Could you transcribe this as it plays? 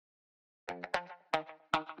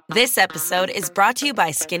This episode is brought to you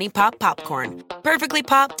by Skinny Pop Popcorn. Perfectly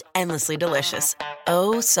popped, endlessly delicious.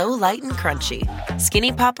 Oh, so light and crunchy.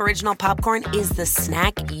 Skinny Pop Original Popcorn is the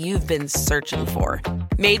snack you've been searching for.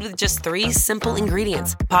 Made with just 3 simple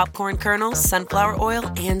ingredients: popcorn kernels, sunflower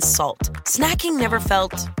oil, and salt. Snacking never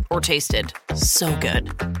felt or tasted so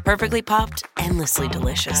good. Perfectly popped, endlessly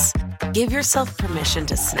delicious. Give yourself permission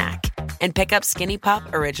to snack and pick up Skinny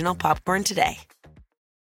Pop Original Popcorn today.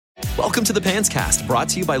 Welcome to the Pants Cast, brought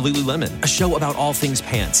to you by Lululemon, a show about all things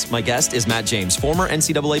pants. My guest is Matt James, former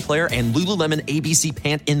NCAA player and Lululemon ABC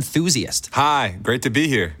pant enthusiast. Hi, great to be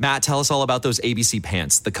here. Matt, tell us all about those ABC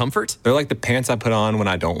pants. The comfort? They're like the pants I put on when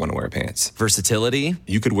I don't want to wear pants. Versatility?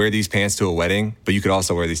 You could wear these pants to a wedding, but you could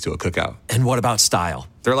also wear these to a cookout. And what about style?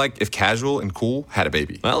 They're like if casual and cool had a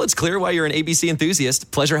baby. Well, it's clear why you're an ABC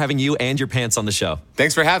enthusiast. Pleasure having you and your pants on the show.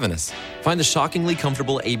 Thanks for having us. Find the shockingly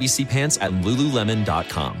comfortable ABC pants at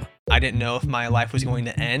Lululemon.com. I didn't know if my life was going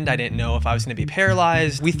to end. I didn't know if I was going to be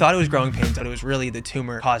paralyzed. We thought it was growing pains, but it was really the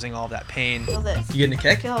tumor causing all of that pain. Feel this. You getting a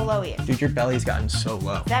kick? Feel how low he is. Dude, your belly's gotten so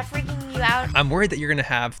low. Is that freaking you out? I'm worried that you're going to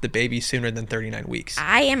have the baby sooner than 39 weeks.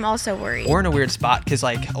 I am also worried. We're in a weird spot because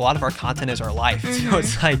like a lot of our content is our life. So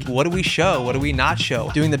it's like, what do we show? What do we not show?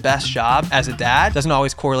 Doing the best job as a dad doesn't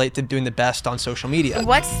always correlate to doing the best on social media.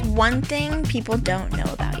 What's one thing people don't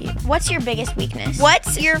know about you? What's your biggest weakness?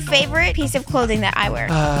 What's your favorite piece of clothing that I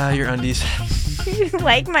wear? Your undies. You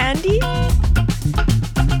like my undies?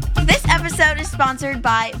 This episode is sponsored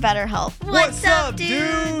by BetterHelp. What's up,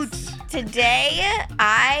 dudes? Today,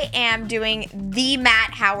 I am doing the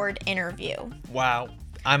Matt Howard interview. Wow.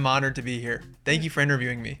 I'm honored to be here. Thank you for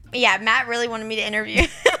interviewing me. Yeah, Matt really wanted me to interview.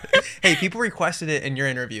 Hey, people requested it in your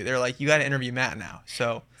interview. They're like, you got to interview Matt now.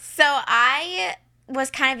 So I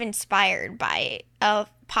was kind of inspired by a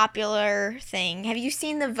popular thing. Have you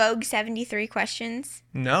seen the Vogue 73 questions?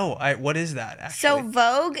 no, what is that actually? So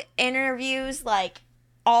Vogue interviews like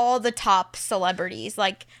all the top celebrities,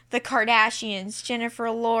 like the Kardashians, Jennifer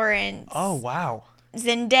Lawrence, Oh, wow.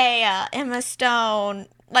 Zendaya, Emma Stone,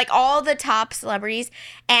 like all the top celebrities,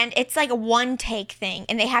 and it's like a one take thing,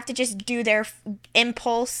 and they have to just do their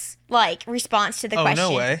impulse like response to the Oh, question.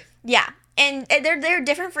 no way. Yeah. And they're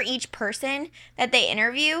different for each person that they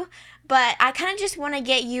interview, but I kind of just want to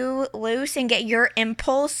get you loose and get your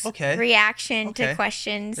impulse reaction to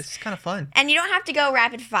questions. This is kind of fun. And you don't have to go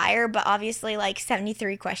rapid fire, but obviously like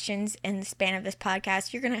 73 questions in the span of this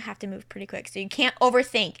podcast, you're going to have to move pretty quick. So you can't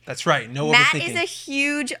overthink. That's right. No Matt overthinking. is a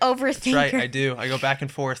huge overthinker. That's right. I do. I go back and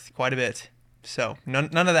forth quite a bit. So none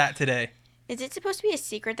of that today. Is it supposed to be a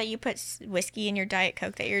secret that you put whiskey in your Diet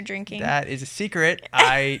Coke that you're drinking? That is a secret.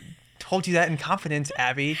 I told you that in confidence,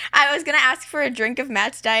 Abby. I was going to ask for a drink of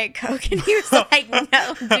Matt's Diet Coke, and he was like,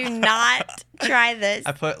 no, do not try this.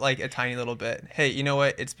 I put like a tiny little bit. Hey, you know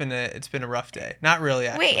what? It's been a rough day. Not really,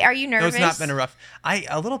 actually. Wait, are you nervous? No, it's not been a rough.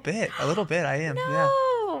 A little bit. I am.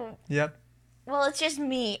 No. Yeah. Yep. Well, it's just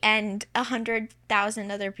me and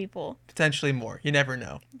 100,000 other people. Potentially more. You never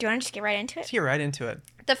know. Do you want to just get right into it? Let's get right into it.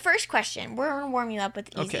 The first question, we're going to warm you up with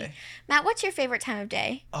easy. Okay. Matt, what's your favorite time of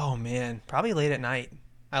day? Oh man, probably late at night.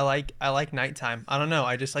 I like nighttime. I don't know.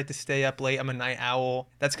 I just like to stay up late. I'm a night owl.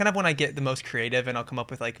 That's kind of when I get the most creative, and I'll come up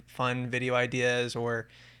with like fun video ideas or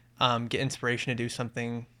get inspiration to do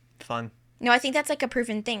something fun. No, I think that's like a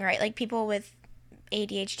proven thing, right? Like people with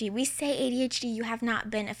ADHD. We say ADHD. You have not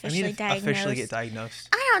been officially I need to diagnosed. officially get diagnosed.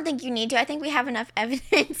 I don't think you need to. I think we have enough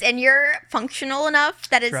evidence, and you're functional enough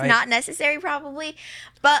that it's Right. not necessary, probably.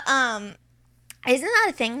 But isn't that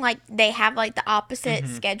a thing? Like they have like the opposite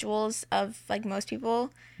schedules of like most people.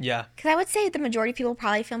 Yeah. Because I would say the majority of people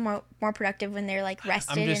probably feel more productive when they're like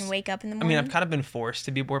rested and wake up in the I morning. mean, I've kind of been forced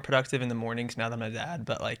to be more productive in the mornings now that I'm a dad,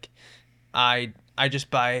 but like I just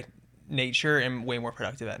by nature am way more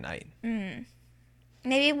productive at night.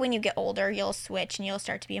 Maybe when you get older, you'll switch and you'll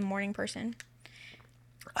start to be a morning person.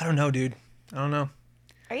 I don't know, dude. I don't know.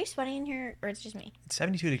 Are you sweating in here, or it's just me? It's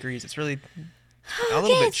 72 degrees. It's really a Okay, little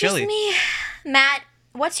bit it's chilly. just me. Matt,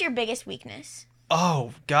 what's your biggest weakness?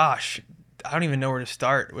 Oh gosh, I don't even know where to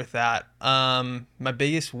start with that. My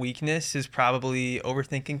biggest weakness is probably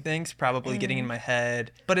overthinking things, probably getting in my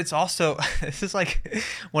head. But it's also, this is like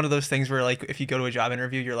one of those things where like if you go to a job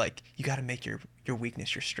interview, you're like, you got to make your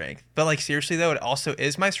weakness your strength. But like seriously though, it also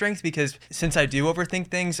is my strength because since I do overthink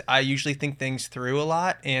things, I usually think things through a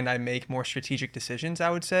lot and I make more strategic decisions, I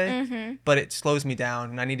would say. But it slows me down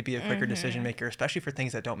and I need to be a quicker decision maker, especially for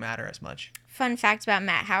things that don't matter as much. Fun fact about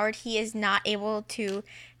Matt Howard, he is not able to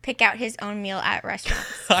pick out his own meal at restaurants.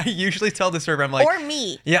 I usually tell the server, I'm like, Or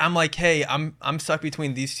me. Yeah, I'm like, hey, I'm stuck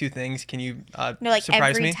between these two things. Can you like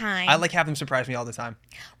surprise every me? time. I like have them surprise me all the time.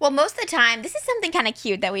 Well, most of the time, this is something kind of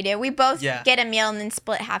cute that we do. We both Yeah. get a meal and then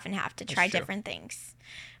split half and half to try true. different things.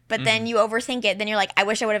 But then you overthink it. Then you're like, I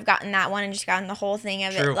wish I would have gotten that one and just gotten the whole thing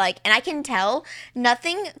of True. it. Like, and I can tell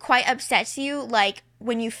nothing quite upsets you like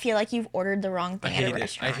when you feel like you've ordered the wrong I thing at a hate it.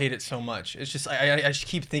 restaurant. I hate it so much. It's just I just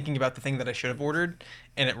keep thinking about the thing that I should have ordered,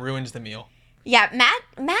 and it ruins the meal. Yeah,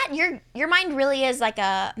 Matt, your mind really is like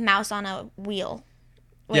a mouse on a wheel.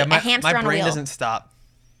 Wait, Yeah, a hamster my on a brain wheel. doesn't stop.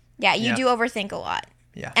 Yeah, you Yeah. do overthink a lot.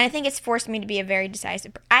 Yeah. And I think it's forced me to be a very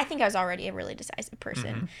decisive. I think I was already a really decisive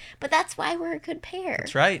person, but that's why we're a good pair.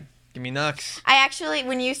 That's right. Give me Nux. I actually,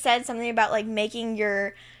 when you said something about like making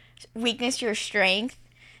your weakness your strength,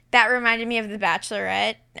 that reminded me of The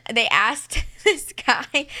Bachelorette. They asked this guy,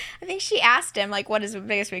 I think she asked him like what his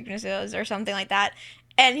biggest weakness is or something like that.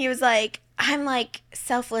 And he was like, I'm like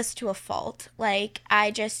selfless to a fault. Like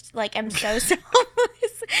I just like I'm so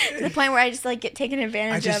selfless to the point where I just like get taken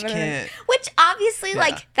advantage I just of. can't. Which obviously Yeah.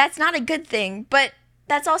 like that's not a good thing, but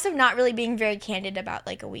that's also not really being very candid about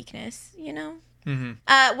like a weakness, you know?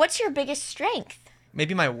 Mm-hmm. What's your biggest strength?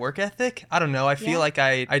 Maybe my work ethic. I don't know. I feel Yeah. like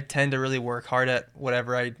I tend to really work hard at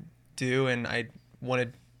whatever I do, and I want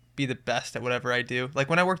to be the best at whatever I do. Like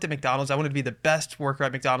when I worked at McDonald's, I wanted to be the best worker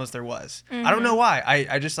at McDonald's there was. I don't know why.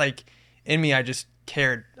 I just like in me, I just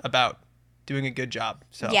cared about doing a good job.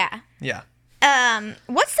 So Yeah. yeah.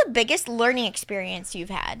 What's the biggest learning experience you've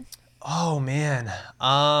had? Oh man.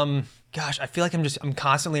 Gosh, I feel like I'm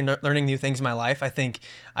constantly learning new things in my life. I think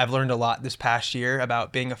I've learned a lot this past year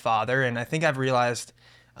about being a father, and I think I've realized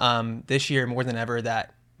this year more than ever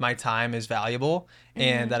that my time is valuable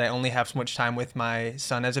and that I only have so much time with my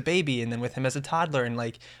son as a baby and then with him as a toddler, and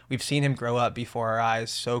like we've seen him grow up before our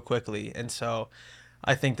eyes so quickly. And so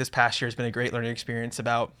I think this past year has been a great learning experience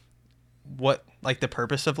about what like the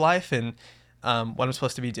purpose of life and what I'm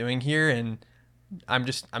supposed to be doing here. And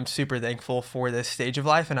I'm super thankful for this stage of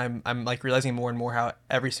life, and I'm like realizing more and more how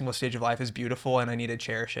every single stage of life is beautiful and I need to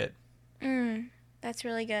cherish it. That's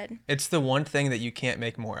really good. It's the one thing that you can't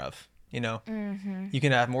make more of, you know. You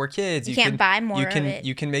can have more kids, You can't buy more you of can it.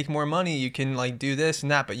 you can make more money, you can like do this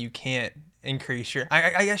and that, but you can't increase your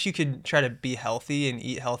I guess you could try to be healthy and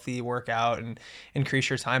eat healthy, work out and increase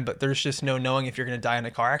your time, but there's just no knowing if you're going to die in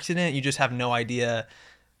a car accident. You just have no idea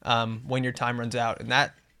when your time runs out, and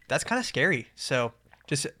that's kind of scary. So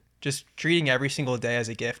just treating every single day as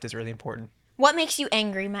a gift is really important. What makes you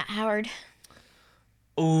angry, Matt Howard?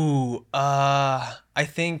 Ooh, I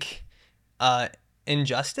think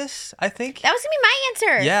injustice, I think. That was gonna be my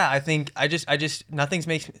answer. Yeah, I think I just nothing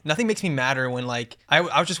makes me madder when like I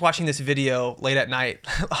was just watching this video late at night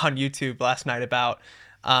on YouTube last night about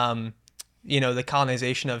the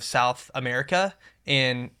colonization of South America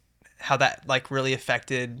and how that like really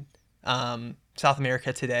affected South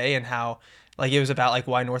America today, and how like it was about like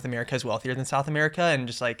why North America is wealthier than South America, and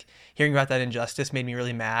just like hearing about that injustice made me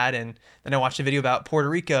really mad. And then I watched a video about Puerto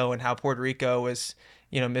Rico and how Puerto Rico was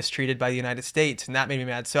mistreated by the United States, and that made me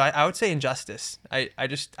mad. So I would say injustice. I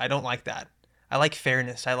don't like that. I like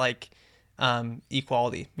fairness. I like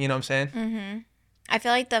equality. You know what I'm saying? I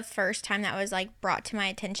feel like the first time that was like brought to my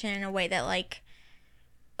attention in a way that like,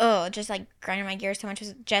 just like grinded my gears so much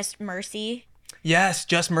was Just Mercy. Yes,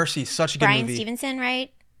 Just Mercy, such a good Bryan movie. Stevenson,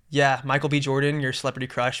 right? Yeah, Michael B. Jordan, your celebrity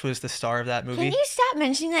crush, was the star of that movie. Can you stop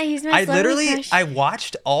mentioning that he's my celebrity crush? I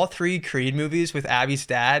watched all 3 Creed movies with Abby's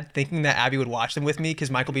dad, thinking that Abby would watch them with me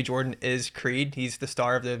because Michael B. Jordan is Creed. He's the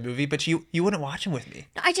star of the movie, but you wouldn't watch them with me.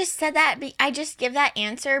 I just said that. I just give that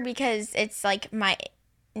answer because it's like my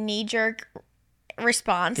knee-jerk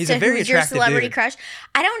response He's to a very who's your attractive celebrity dude. crush.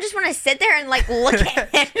 I don't just want to sit there and like look at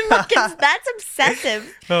him because that's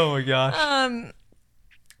obsessive. Oh my gosh.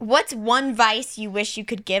 What's one vice you wish you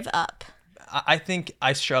could give up? I think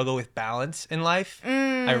I struggle with balance in life.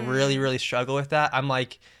 I really, really struggle with that. I'm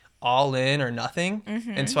like all in or nothing.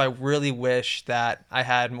 And so I really wish that I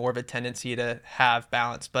had more of a tendency to have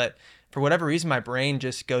balance. But for whatever reason, my brain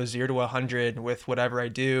just goes 0 to 100 with whatever I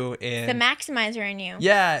do. And The maximizer in you.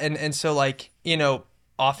 yeah. And so like,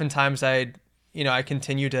 oftentimes I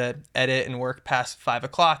continue to edit and work past 5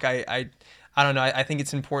 o'clock. I don't know. I think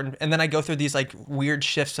it's important. And then I go through these like weird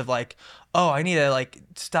shifts of like, oh, I need to like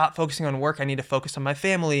stop focusing on work. I need to focus on my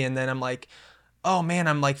family. And then I'm like, oh man,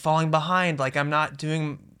 I'm like falling behind. Like I'm not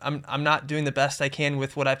doing the best I can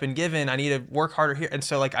with what I've been given. I need to work harder here. And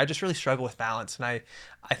so like, I just really struggle with balance. And I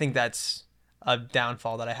think that's a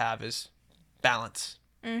downfall that I have is balance.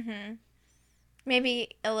 Maybe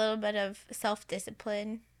a little bit of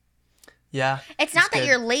self-discipline. Yeah. It's not that good.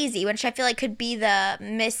 you're lazy, which I feel like could be the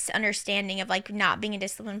misunderstanding of like not being a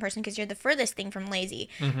disciplined person because you're the furthest thing from lazy.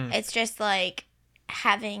 Mm-hmm. It's just like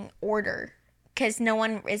having order because no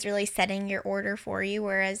one is really setting your order for you,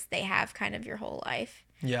 whereas they have kind of your whole life.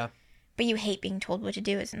 Yeah. But you hate being told what to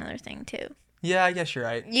do is another thing too. Yeah, I guess you're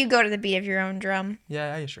right. You go to the beat of your own drum.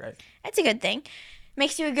 Yeah, I guess you're right. That's a good thing.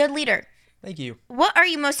 Makes you a good leader. Thank you. What are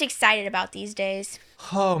you most excited about these days?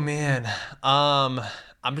 Oh man.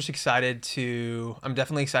 I'm just excited I'm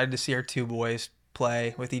definitely excited to see our two boys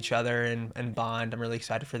play with each other and bond. I'm really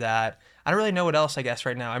excited for that. I don't really know what else, I guess,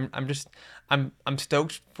 right now. I'm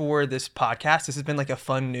stoked for this podcast. This has been like a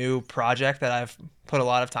fun new project that I've put a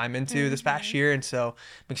lot of time into this past year, and so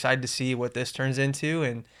I'm excited to see what this turns into.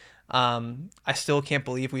 And I still can't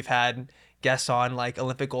believe we've had guests on like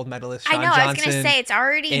Olympic gold medalist Sean Johnson. I was going to say, it's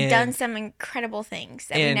already done some incredible things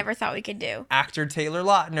that we never thought we could do. Actor Taylor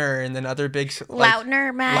Lautner, and then other big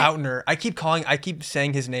Lautner, Matt. Lautner. I keep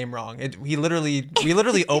saying his name wrong. We literally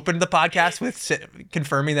opened the podcast with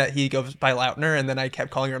confirming that he goes by Lautner, and then I kept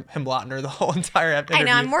calling him Lautner the whole entire interview. I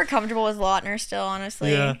know, I'm more comfortable with Lautner still,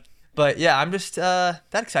 honestly. Yeah. But yeah, I'm just, that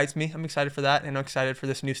excites me. I'm excited for that, and I'm excited for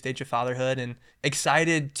this new stage of fatherhood, and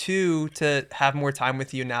excited too to have more time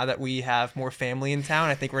with you now that we have more family in town.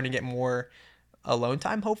 I think we're going to get more alone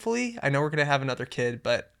time, hopefully. I know we're going to have another kid,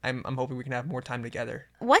 but I'm hoping we can have more time together.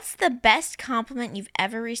 What's the best compliment you've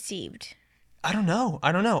ever received? I don't know.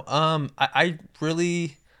 I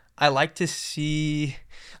like to see,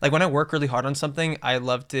 like when I work really hard on something, I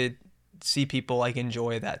love to see people like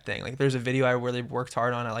enjoy that thing. Like there's a video I really worked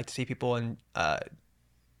hard on. I like to see people and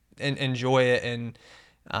enjoy it and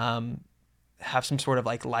have some sort of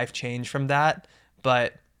like life change from that.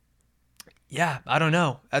 But yeah, I don't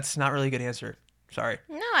know. That's not really a good answer. Sorry.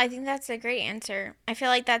 No, I think that's a great answer. I feel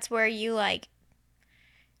like that's where you like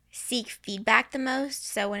seek feedback the most.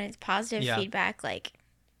 So when it's positive feedback, like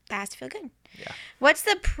that has to feel good. Yeah. What's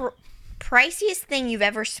the priciest thing you've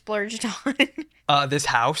ever splurged on? This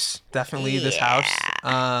house, definitely this house.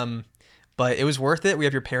 But it was worth it. We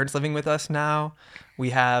have your parents living with us now. We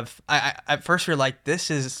have. I at first we were like,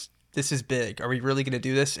 this is big. Are we really going to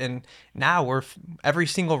do this? And now every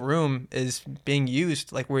single room is being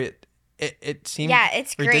used. Like it seemed. Yeah,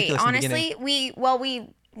 it's great. Honestly, we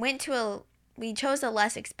chose a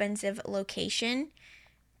less expensive location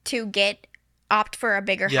to opt for a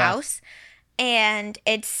bigger house. And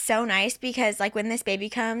it's so nice because like when this baby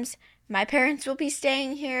comes, my parents will be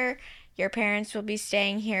staying here. Your parents will be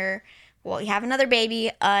staying here. Well, you have another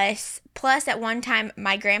baby, us. Plus, at one time,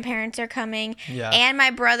 my grandparents are coming. Yeah. And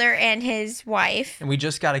my brother and his wife. And we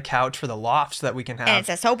just got a couch for the loft so that we can have. And it's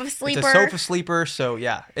a sofa sleeper. It's a sofa sleeper. So,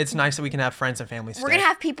 yeah, it's nice that we can have friends and family stay. We're going to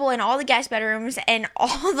have people in all the guest bedrooms and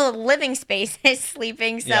all the living spaces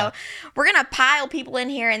sleeping. So, we're going to pile people in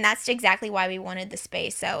here. And that's exactly why we wanted the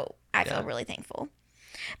space. So, I feel really thankful.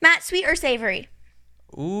 Matt, sweet or savory?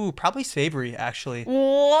 Ooh, probably savory, actually.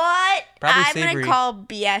 What? Probably I'm savory. going to call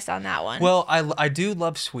BS on that one. Well, I do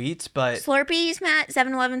love sweets, but... Slurpees, Matt?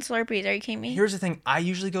 7-Eleven Slurpees. Are you kidding me? Here's the thing. I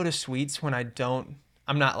usually go to sweets when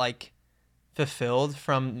I'm not, like, fulfilled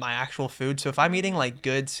from my actual food. So if I'm eating, like,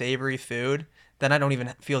 good savory food, then I don't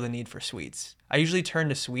even feel the need for sweets. I usually turn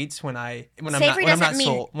to sweets when I'm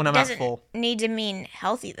not full. Need to mean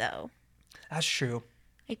healthy, though. That's true.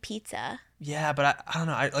 Like pizza. Yeah, but I don't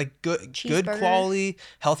know. I like good Cheeseburger. quality,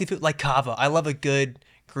 healthy food, like kava. I love a good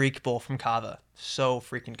Greek bowl from Kava. So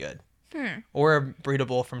freaking good. Or a burrito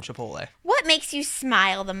bowl from Chipotle. What makes you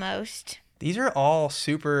smile the most? These are all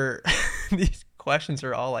super. These questions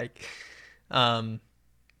are all like,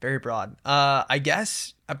 very broad. I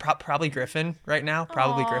guess probably Griffin right now.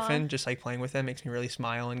 Probably Griffin. Just like playing with him makes me really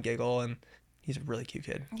smile and giggle, and he's a really cute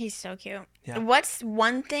kid. He's so cute. Yeah. What's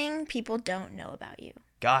one thing people don't know about you?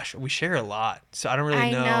 Gosh, we share a lot, so I don't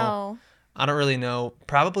really know. I know. I don't really know.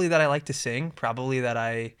 Probably that I like to sing. Probably that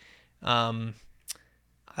I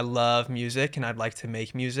love music and I'd like to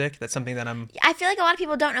make music. That's something that I feel like a lot of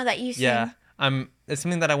people don't know that you sing. Yeah. It's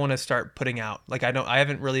something that I want to start putting out. Like I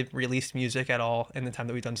haven't really released music at all in the time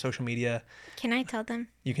that we've done social media. Can I tell them?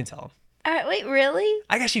 You can tell them. Wait, really?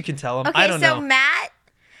 I guess you can tell them. Okay, I don't know. so Matt,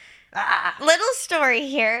 little story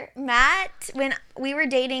here. Matt, when we were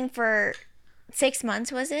dating for 6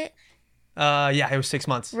 months, was it? Yeah, it was 6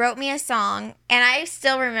 months. Wrote me a song, and I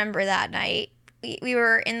still remember that night. We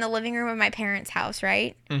were in the living room of my parents' house,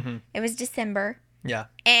 right? Mm-hmm. It was December. Yeah.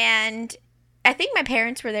 And I think my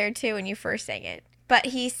parents were there too when you first sang it. But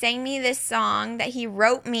he sang me this song that he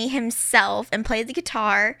wrote me himself and played the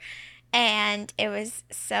guitar. And it was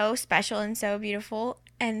so special and so beautiful.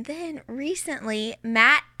 And then recently,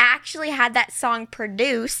 Matt actually had that song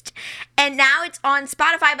produced, and now it's on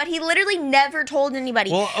Spotify, but he literally never told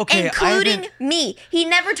anybody, Well, okay, including me. He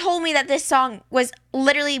never told me that this song was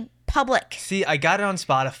literally public. See, I got it on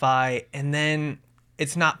Spotify, and then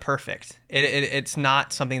it's not perfect. It's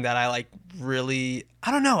not something that I like really,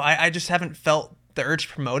 I don't know. I just haven't felt the urge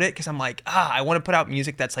to promote it because I'm like, I want to put out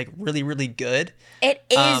music that's like really, really good. It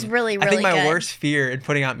is really, really I think my good. worst fear in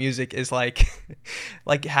putting out music is like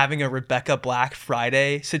like having a Rebecca Black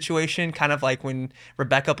Friday situation, kind of like when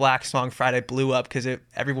Rebecca Black's song Friday blew up because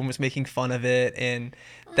everyone was making fun of it, and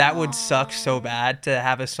that would suck so bad to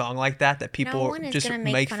have a song like that people just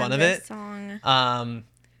make fun of it. Song.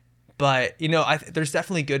 But there's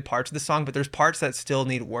definitely good parts of the song, but there's parts that still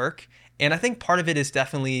need work, and I think part of it is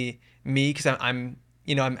definitely me because I'm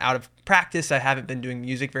out of practice. I haven't been doing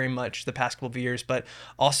music very much the past couple of years, but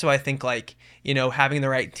also I think like, having the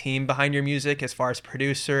right team behind your music as far as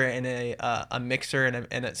producer and a mixer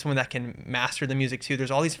and someone that can master the music too. There's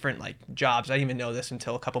all these different like jobs. I didn't even know this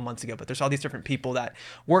until a couple months ago, but there's all these different people that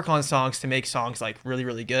work on songs to make songs like really,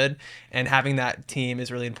 really good, and having that team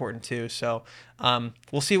is really important too. So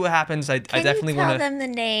we'll see what happens. I definitely want to tell them the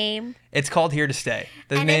name. It's called Here to Stay.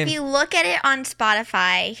 If you look at it on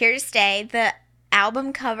Spotify, Here to Stay, the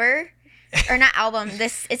album cover, or not album,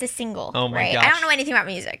 this is a single. Oh my right? gosh. I don't know anything about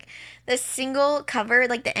music. The single cover,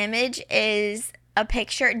 like the image, is a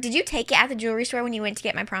picture. Did you take it at the jewelry store when you went to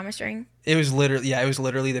get my promise ring? It was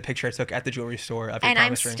literally the picture I took at the jewelry store of your and I'm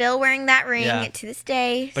promise ring. still wearing that ring to this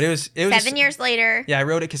day. But it was 7 years later. Yeah, I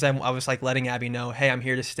wrote it because I was like letting Abby know, hey, I'm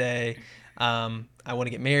here to stay. I want to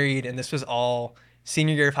get married, and this was all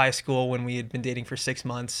senior year of high school when we had been dating for 6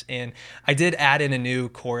 months, and I did add in a new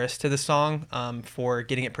chorus to the song for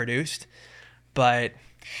getting it produced, but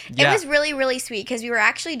yeah. It was really, really sweet because we were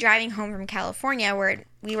actually driving home from California where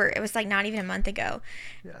it was like not even a month ago.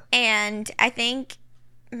 Yeah. And I think,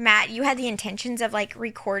 Matt, you had the intentions of like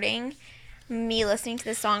recording me listening to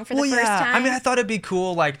the song for the first time. I mean, I thought it'd be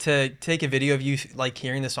cool like to take a video of you like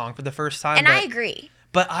hearing the song for the first time. And I agree.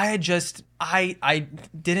 But I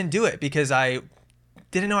didn't do it because I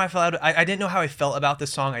didn't know I didn't know how I felt about the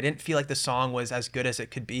song. I didn't feel like the song was as good as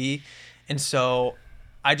it could be. And so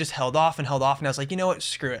I just held off, and I was like, you know what,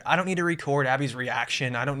 screw it. I don't need to record Abby's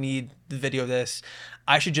reaction. I don't need the video of this.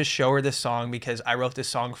 I should just show her this song because I wrote this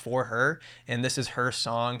song for her, and this is her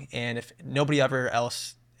song. And if no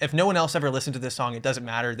one else ever listened to this song, it doesn't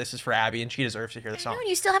matter. This is for Abby, and she deserves to hear the song. No,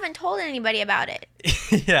 you still haven't told anybody about it.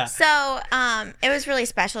 Yeah. So it was really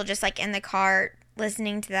special just like in the car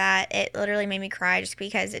listening to that. It literally made me cry just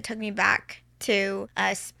because it took me back to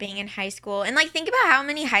us being in high school. And like think about how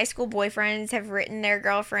many high school boyfriends have written their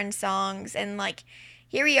girlfriend songs, and like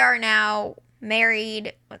here we are now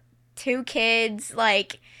married with 2 kids.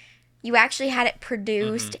 Like you actually had it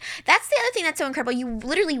produced. Mm-hmm. That's the other thing that's so incredible. You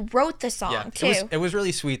literally wrote the song too. It was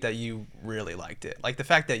really sweet that you really liked it. Like the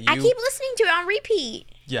fact that I keep listening to it on repeat.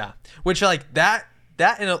 Yeah. Which like that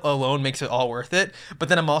alone makes it all worth it. But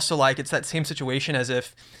then I'm also like, it's that same situation as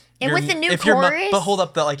if and with the new chorus. But hold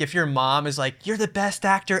up, like if your mom is like, you're the best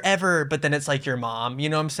actor ever, but then it's like your mom, you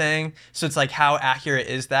know what I'm saying? So it's like, how accurate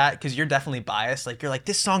is that? Because you're definitely biased. Like you're like,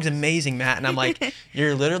 this song's amazing, Matt. And I'm like,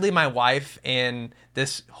 you're literally my wife, and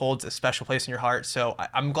this holds a special place in your heart. So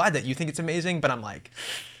I'm glad that you think it's amazing, but I'm like,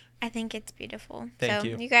 I think it's beautiful. Thank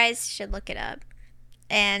you. You guys should look it up.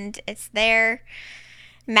 And it's there.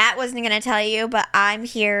 Matt wasn't going to tell you, but I'm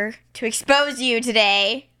here to expose you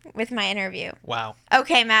today with my interview. Wow.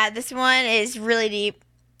 Okay, Matt, this one is really deep.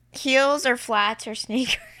 Heels or flats or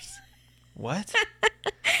sneakers? What?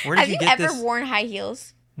 Where did Have you you get ever this? worn high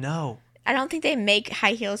heels? No. I don't think they make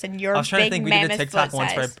high heels in your I was trying to big think. We did a mammoth TikTok foot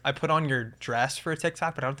once where size. I put on your dress for a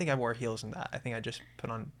TikTok, but I don't think I wore heels in that. I think I just put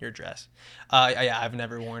on your dress. Yeah, I've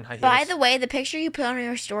never worn high heels. By the way, the picture you put on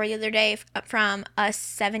your story the other day from us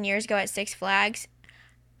 7 years ago at Six Flags,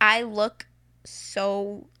 I look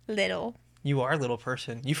so little. You are a little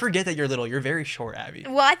person. You forget that you're little. You're very short, Abby.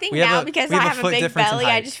 Well, I think now because I have a big belly,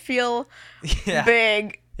 I just feel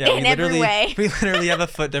big in every way. We literally have a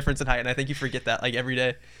foot difference in height, and I think you forget that like every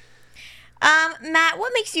day. Matt,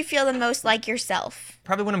 what makes you feel the most like yourself?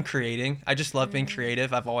 Probably when I'm creating. I just love being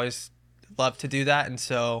creative. I've always loved to do that, and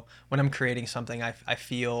so when I'm creating something, I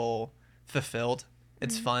feel fulfilled.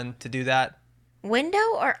 It's fun to do that.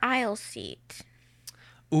 Window or aisle seat?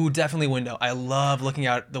 Ooh, definitely window. I love looking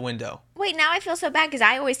out the window. Wait, now I feel so bad because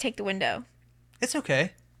I always take the window. It's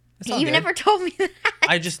okay. It's all You've good. never told me that.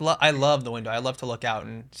 I love the window. I love to look out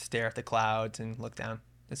and stare at the clouds and look down.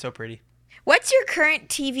 It's so pretty. What's your current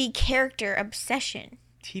TV character obsession?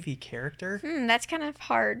 TV character? That's kind of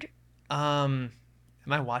hard. My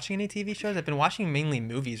Am I watching any TV shows? I've been watching mainly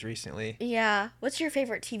movies recently. Yeah. What's your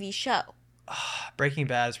favorite TV show? Breaking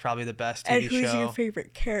Bad is probably the best TV show. And who's your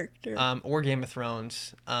favorite character? Or Game of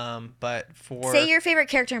Thrones. But for Say your favorite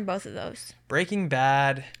character in both of those. Breaking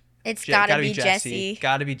Bad, It's gotta be Jesse.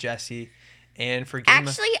 Gotta be Jesse. And for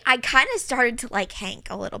Actually, I kind of started to like Hank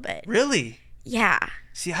a little bit. Really? Yeah.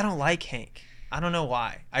 See, I don't like Hank. I don't know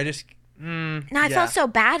why. I just I felt so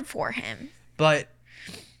bad for him. But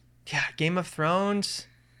yeah, Game of Thrones.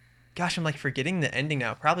 Gosh, I'm like forgetting the ending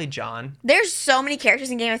now. Probably Jon. There's so many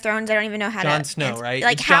characters in Game of Thrones. I don't even know how to. Jon Snow, right?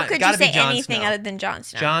 Like, It's how Jon- could you gotta be say Jon anything Snow. other than Jon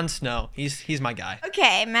Snow? Jon Snow. He's my guy.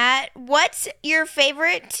 Okay, Matt. What's your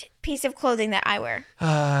favorite piece of clothing that I wear?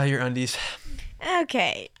 Your undies.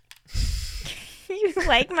 Okay. You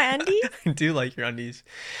like my undies? I do like your undies.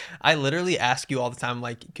 I literally ask you all the time,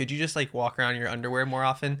 like, could you just like walk around in your underwear more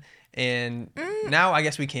often? And now I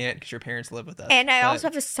guess we can't because your parents live with us. And I But also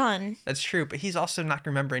have a son. that's true, but he's also not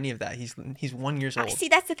gonna remember any of that. He's 1 year old. See,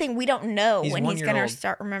 that's the thing. We don't know He's when 1 he's year gonna old.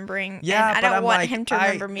 start remembering. Yeah, and I but don't I'm want like, him to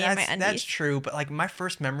remember me and my undies. That's true, but like my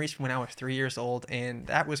first memories from when I was 3 years old, and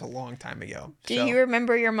that was a long time ago. Do So, you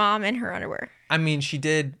remember your mom in her underwear? I mean, she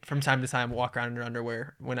did from time to time walk around in her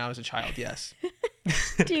underwear when I was a child. Yes.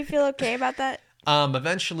 Do you feel okay about that?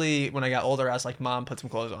 Eventually, when I got older, I was like, "Mom, put some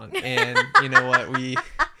clothes on," and you know what?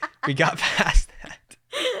 We got past that.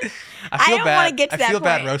 I feel don't bad. wanna get to I that feel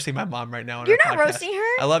bad point. roasting my mom right now. On You're our not podcast. roasting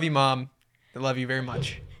her. I love you, Mom. I love you very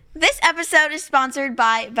much. This episode is sponsored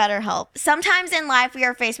by BetterHelp. Sometimes in life we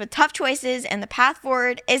are faced with tough choices and the path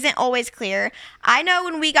forward isn't always clear. I know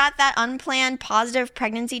when we got that unplanned positive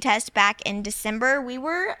pregnancy test back in December, we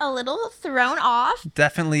were a little thrown off.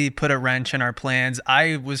 Definitely put a wrench in our plans.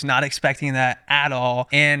 I was not expecting that at all.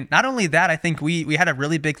 And not only that, I think we had a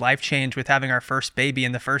really big life change with having our first baby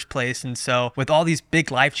in the first place. And so with all these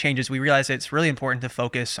big life changes, we realized it's really important to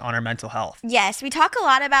focus on our mental health. Yes, we talk a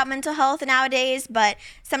lot about mental health nowadays, but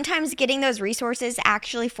sometimes getting those resources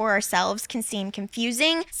actually for ourselves can seem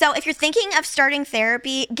confusing. So if you're thinking of starting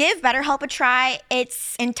therapy, give BetterHelp a try.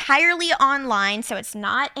 It's entirely online, so it's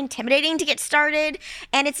not intimidating to get started,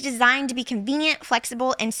 and it's designed to be convenient,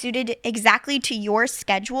 flexible, and suited exactly to your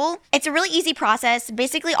schedule. It's a really easy process.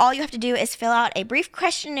 Basically, all you have to do is fill out a brief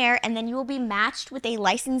questionnaire, and then you will be matched with a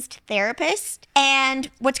licensed therapist. And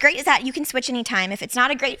what's great is that you can switch anytime. If it's not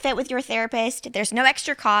a great fit with your therapist, there's no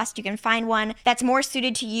extra cost. You can find one that's more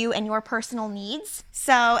suited to you and your personal needs.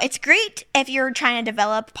 So it's great if you're trying to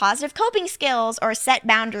develop positive coping skills or set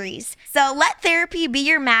boundaries. So let therapy be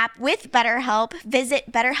your map with BetterHelp. Visit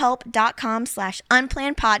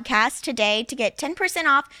betterhelp.com/unplannedpodcast today to get 10%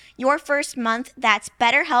 off your first month. That's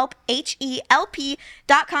BetterHelp,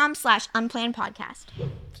 HELP.com/unplannedpodcast.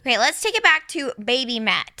 Okay, let's take it back to baby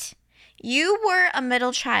Matt. You were a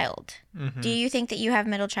middle child. Do you think that you have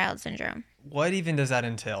middle child syndrome? What even does that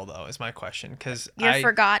entail, though, is my question. Because You're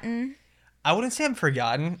forgotten. I wouldn't say I'm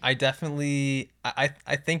forgotten. I definitely, I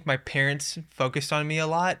think my parents focused on me a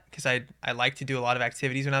lot because I like to do a lot of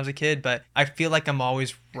activities when I was a kid, but I feel like I'm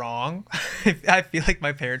always wrong. I feel like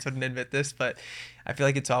my parents wouldn't admit this, but I feel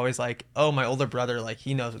like it's always like, oh, my older brother, like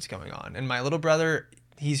he knows what's going on. And my little brother,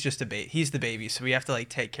 he's just he's the baby, so we have to like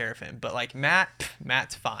take care of him. But like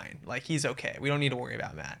Matt's fine. Like he's okay. We don't need to worry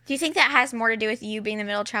about Matt. Do you think that has more to do with you being the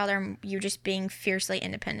middle child or you just being fiercely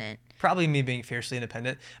independent? Probably me being fiercely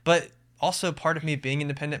independent, but also part of me being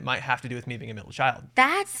independent might have to do with me being a middle child.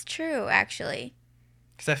 That's true, actually.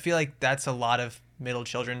 Because I feel like that's a lot of middle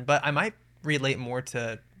children, but I might relate more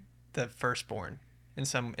to the firstborn in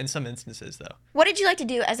some instances, though. What did you like to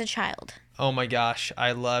do as a child? Oh my gosh,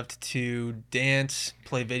 I loved to dance,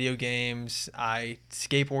 play video games. I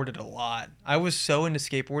skateboarded a lot. I was so into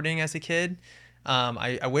skateboarding as a kid.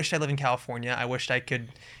 I wished I lived in California. I wished I could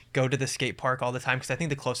go to the skate park all the time because I think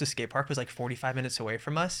the closest skate park was like 45 minutes away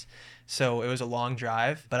from us. So it was a long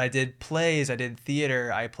drive. But I did plays, I did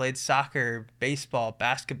theater, I played soccer, baseball,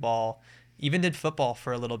 basketball, even did football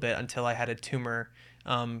for a little bit until I had a tumor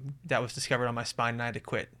that was discovered on my spine and I had to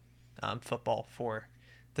quit football for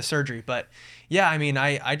the surgery. But yeah, I mean,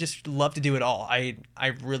 I just love to do it all. I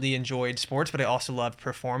really enjoyed sports, but I also loved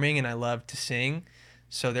performing and I loved to sing.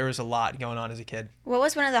 So there was a lot going on as a kid. What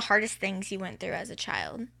was one of the hardest things you went through as a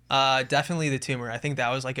child? Definitely the tumor. I think that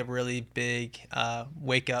was like a really big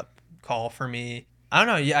wake up call for me. I don't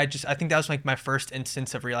know. Yeah, I think that was like my first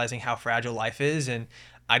instance of realizing how fragile life is. And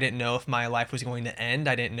I didn't know if my life was going to end.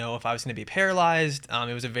 I didn't know if I was going to be paralyzed.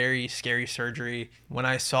 It was a very scary surgery. When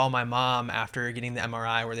I saw my mom after getting the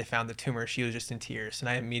MRI where they found the tumor, she was just in tears. And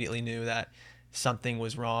I immediately knew that something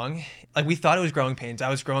was wrong. Like, we thought it was growing pains. I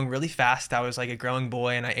was growing really fast. I was like a growing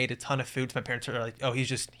boy, and I ate a ton of food. So my parents were like, oh,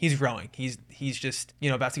 he's growing. He's just,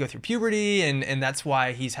 about to go through puberty, and that's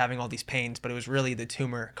why he's having all these pains. But it was really the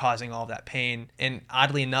tumor causing all of that pain. And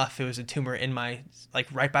oddly enough, it was a tumor in my, like,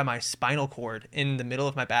 right by my spinal cord in the middle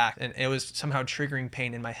of my back. And it was somehow triggering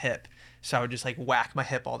pain in my hip. So I would just like whack my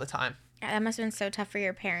hip all the time. That must have been so tough for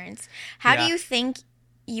your parents. How do you think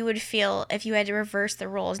you would feel if you had to reverse the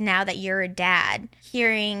roles now that you're a dad,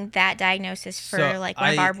 hearing that diagnosis for one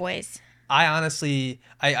of our boys? I honestly,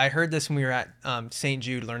 I heard this when we were at St.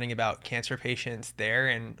 Jude learning about cancer patients there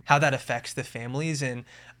and how that affects the families. And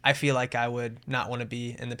I feel like I would not want to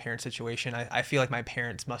be in the parent situation. I feel like my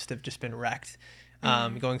parents must have just been wrecked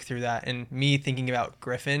going through that. And me thinking about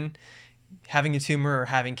Griffin having a tumor or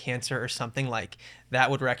having cancer or something like that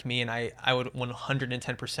would wreck me, and I would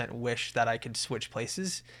 110% wish that I could switch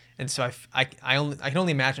places. And so I can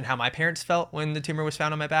only imagine how my parents felt when the tumor was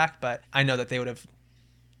found on my back, but I know that they would have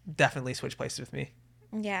definitely switched places with me.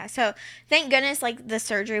 Yeah, so thank goodness like the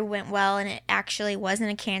surgery went well and it actually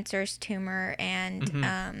wasn't a cancerous tumor, and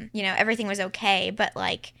everything was okay. But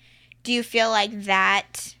like, do you feel like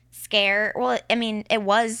that scare, well, I mean, it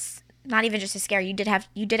was not even just a scare. You did have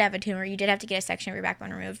a tumor. You did have to get a section of your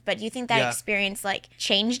backbone removed. But do you think that experience like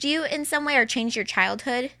changed you in some way or changed your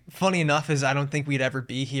childhood? Funny enough is I don't think we'd ever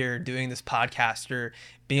be here doing this podcast or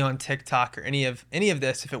be on TikTok or any of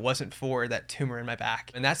this if it wasn't for that tumor in my back.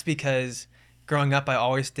 And that's because growing up I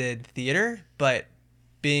always did theater, but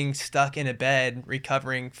being stuck in a bed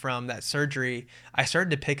recovering from that surgery, I started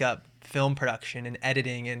to pick up film production and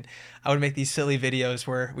editing, and I would make these silly videos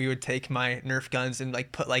where we would take my Nerf guns and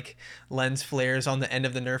like put like lens flares on the end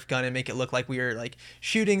of the Nerf gun and make it look like we were like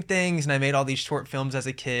shooting things. And I made all these short films as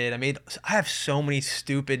a kid. I have so many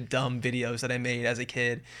stupid dumb videos that I made as a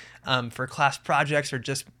kid for class projects or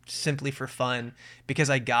just simply for fun, because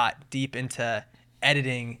I got deep into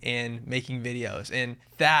editing and making videos, and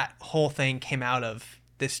that whole thing came out of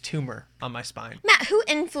this tumor on my spine. Matt, who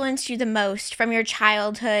influenced you the most from your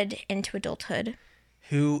childhood into adulthood?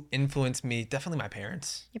 Who influenced me? Definitely my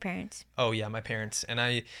parents. Your parents. Oh yeah, my parents. And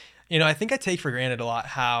I think I take for granted a lot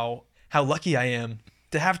how lucky I am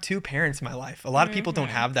to have two parents in my life. A lot of people don't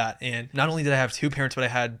have that. And not only did I have two parents, but I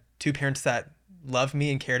had two parents that loved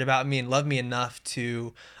me and cared about me and loved me enough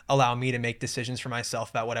to allow me to make decisions for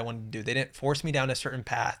myself about what I wanted to do. They didn't force me down a certain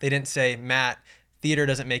path. They didn't say, Matt, theater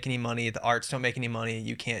doesn't make any money, the arts don't make any money,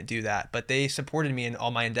 you can't do that. But they supported me in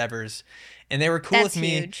all my endeavors, and they were cool with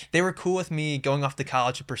me. Huge. They were cool with me going off to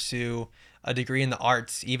college to pursue a degree in the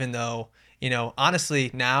arts, even though,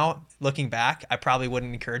 honestly, now looking back, I probably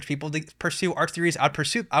wouldn't encourage people to pursue arts degrees.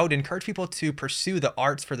 I would encourage people to pursue the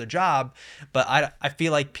arts for their job, but I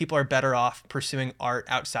feel like people are better off pursuing art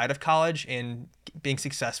outside of college and being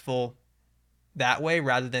successful that way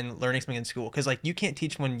rather than learning something in school, because like you can't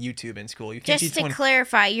teach someone YouTube in school. You can't just to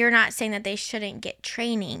clarify, you're not saying that they shouldn't get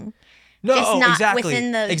training. No, just not exactly.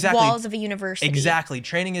 Within the walls of a university. Exactly.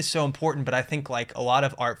 Training is so important, but I think like a lot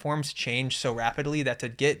of art forms change so rapidly that to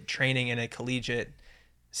get training in a collegiate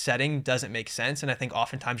setting doesn't make sense, and I think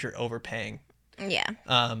oftentimes you're overpaying. Yeah.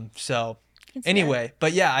 So anyway,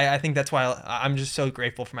 but yeah, I think that's why I'm just so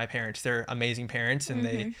grateful for my parents. They're amazing parents, and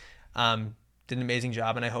they did an amazing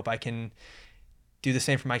job, and I hope I can do the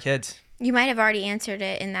same for my kids. You might have already answered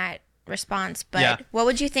it in that response, but what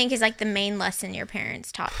would you think is like the main lesson your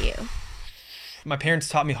parents taught you? My parents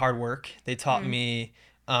taught me hard work. They taught me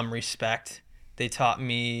respect. They taught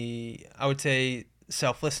me, I would say,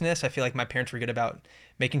 selflessness. I feel like my parents were good about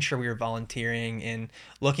making sure we were volunteering and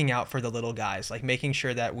looking out for the little guys, like making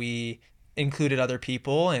sure that we included other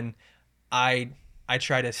people. And I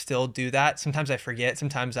try to still do that. Sometimes I forget.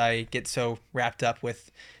 Sometimes I get so wrapped up with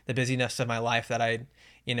the busyness of my life that I,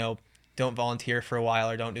 don't volunteer for a while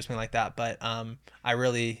or don't do something like that. But I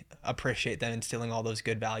really appreciate them instilling all those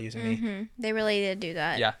good values in me. They really did do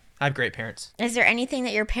that. Yeah. I have great parents. Is there anything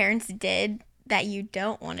that your parents did that you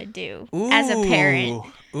don't want to do as a parent?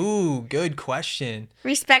 Ooh, good question.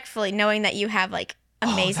 Respectfully, knowing that you have like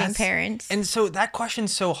amazing parents. And so that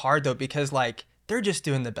question's so hard though, because like they're just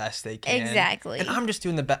doing the best they can. Exactly. And I'm just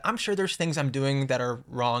doing the best. I'm sure there's things I'm doing that are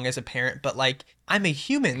wrong as a parent, but like I'm a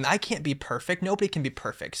human. I can't be perfect. Nobody can be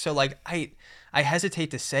perfect. So like I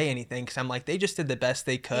hesitate to say anything because I'm like, they just did the best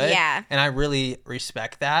they could. Yeah. And I really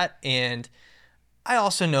respect that. And I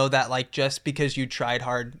also know that like just because you tried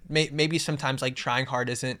hard, maybe sometimes like trying hard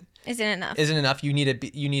isn't enough. You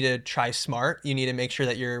need to try smart. You need to make sure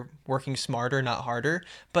that you're working smarter, not harder.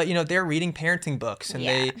 But they're reading parenting books, and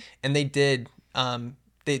they did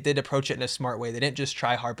approach it in a smart way. They didn't just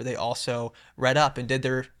try hard, but they also read up and did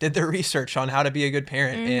their research on how to be a good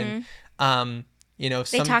parent.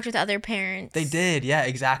 They talked with other parents. They did, yeah,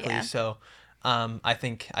 exactly. Yeah. So, I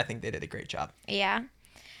think they did a great job. Yeah.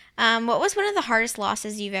 What was one of the hardest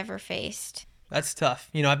losses you've ever faced? That's tough.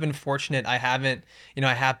 I've been fortunate. I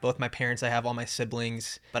have both my parents, I have all my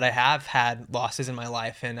siblings, but I have had losses in my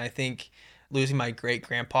life. And I think losing my great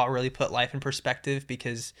grandpa really put life in perspective,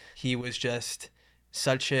 because he was just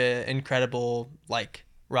such an incredible,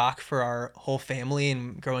 rock for our whole family.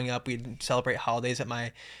 And growing up, we'd celebrate holidays at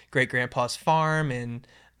my great grandpa's farm. And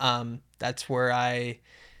that's where I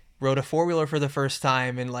rode a 4-wheeler for the first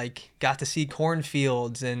time and got to see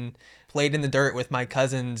cornfields and played in the dirt with my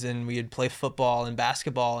cousins, and we would play football and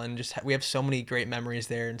basketball, and we have so many great memories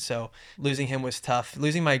there. And so losing him was tough.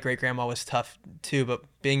 Losing my great grandma was tough too, but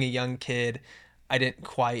being a young kid, I didn't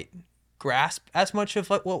quite grasp as much of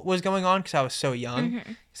what was going on, because I was so young,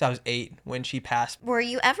 because I was 8 when she passed. Were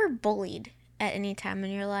you ever bullied at any time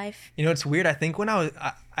in your life? It's weird. I think when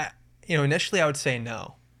initially I would say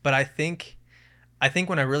no, but I think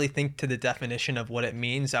when I really think to the definition of what it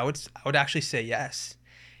means, I would actually say yes.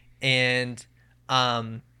 And I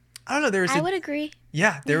don't know. I would agree.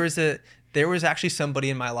 Yeah, there was actually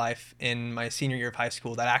somebody in my life in my senior year of high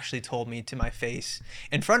school that actually told me to my face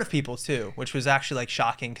in front of people too, which was actually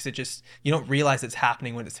shocking, because you don't realize it's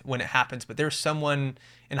happening when it happens. But there was someone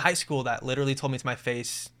in high school that literally told me to my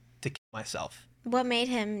face to kill myself. What made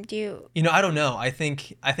him do? I don't know. I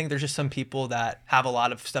think there's just some people that have a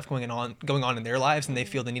lot of stuff going on in their lives, and they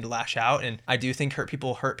feel they need to lash out. And I do think hurt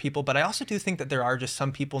people, but I also do think that there are just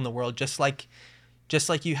some people in the world, just like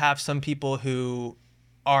you have some people who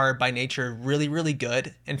are by nature really, really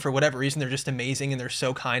good, and for whatever reason they're just amazing, and they're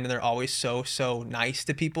so kind, and they're always so nice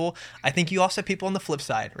to people. I think you also have people on the flip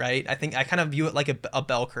side, right? I think I kind of view it like a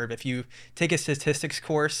bell curve. If you take a statistics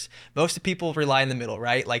course, most of the people rely in the middle,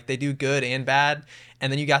 right? They do good and bad,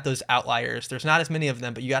 and then you got those outliers. There's not as many of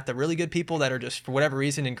them, but you got the really good people that are just, for whatever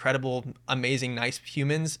reason, incredible, amazing, nice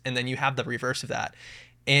humans, and then you have the reverse of that.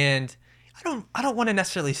 And I don't want to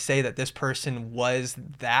necessarily say that this person was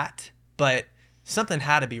that, but something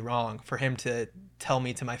had to be wrong for him to tell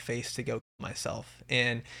me to my face to go kill myself.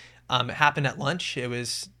 And it happened at lunch. It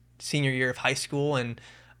was senior year of high school, and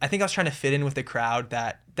I think I was trying to fit in with the crowd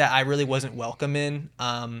that I really wasn't welcome in.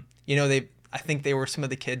 I think they were some of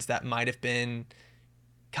the kids that might have been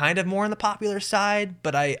kind of more on the popular side,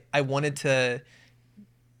 but I wanted to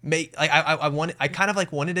make I kind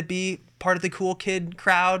of wanted to be part of the cool kid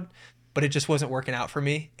crowd, but it just wasn't working out for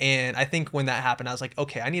me. And I think when that happened, I was like,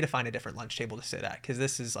 okay, I need to find a different lunch table to sit at, because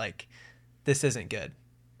this isn't good.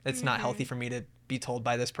 It's not healthy for me to be told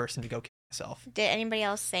by this person to go kill myself. Did anybody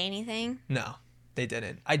else say anything? No, they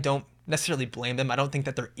didn't. I don't necessarily blame them. I don't think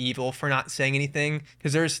that they're evil for not saying anything,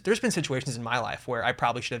 because there's been situations in my life where I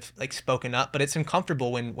probably should have spoken up, but it's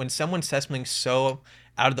uncomfortable when someone says something so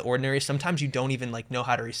out of the ordinary. Sometimes you don't even know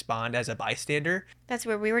how to respond as a bystander. That's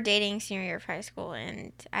where we were dating senior year of high school,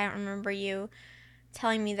 and I don't remember you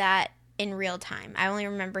telling me that in real time. I only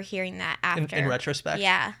remember hearing that after. In retrospect?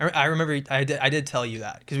 Yeah. I remember I did tell you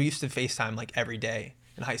that, because we used to FaceTime every day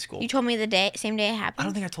in high school. You told me same day it happened? I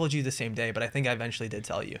don't think I told you the same day, but I think I eventually did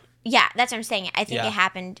tell you. Yeah, that's what I'm saying. I think Yeah. it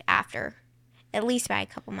happened after, at least by a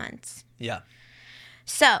couple months. Yeah.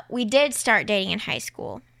 So we did start dating in high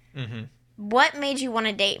school. Mm-hmm. What made you want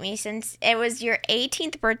to date me, since it was your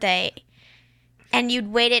 18th birthday and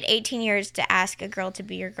you'd waited 18 years to ask a girl to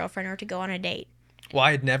be your girlfriend or to go on a date? Well,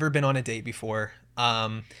 I had never been on a date before.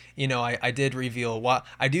 I did reveal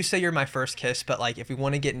I do say you're my first kiss, but if we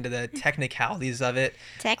want to get into the technicalities of it,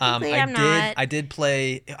 Technically, I'm not. I did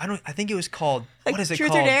play. I think it was called. What is it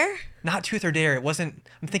Truth called? or Dare? Not Truth or Dare. It wasn't.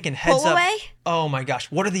 I'm thinking Heads Up. Pull Away? Oh my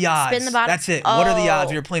gosh! What are the odds? Spin the bottom? That's it. What are the odds?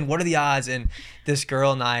 Oh. We were playing What are the odds, and this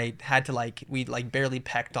girl and I had to we barely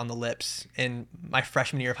pecked on the lips in my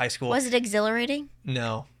freshman year of high school. Was it exhilarating?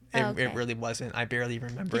 No, Okay. it really wasn't. I barely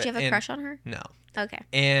remember it. Did you have a crush on her? No. Okay.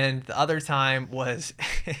 And the other time was,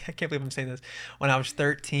 I can't believe I'm saying this, when I was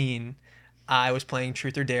 13, I was playing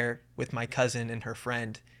Truth or Dare with my cousin and her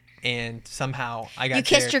friend, and somehow I got You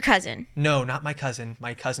kissed your cousin? No, not my cousin,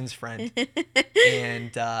 my cousin's friend.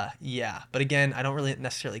 And yeah, but again, I don't really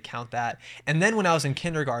necessarily count that. And then when I was in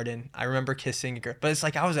kindergarten, I remember kissing a girl, but it's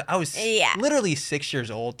I was Yeah. literally 6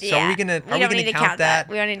 years old. So Yeah. are we gonna count that?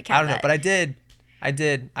 We don't need to count I don't know, that. but I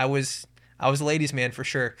did. I was a ladies' man for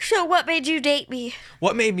sure. So what made you date me?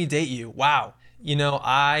 What made me date you? Wow.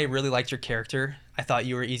 I really liked your character. I thought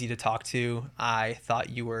you were easy to talk to. I thought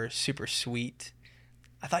you were super sweet.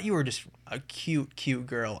 I thought you were just a cute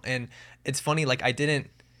girl. And it's funny, I didn't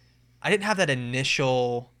have that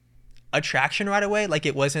initial attraction right away.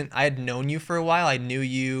 I had known you for a while. I knew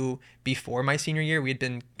you before my senior year. We had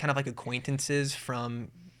been kind of acquaintances from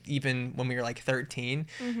even when we were like 13.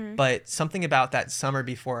 But something about that summer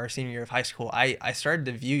before our senior year of high school, I started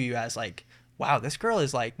to view you as like, wow, this girl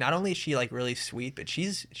is like, not only is she like really sweet, but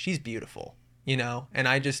she's beautiful, you know? And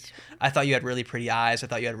I thought you had really pretty eyes. I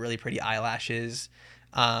thought you had really pretty eyelashes.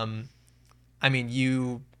 I mean,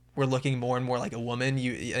 you were looking more and more like a woman.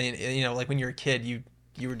 You know, like when you were a kid, you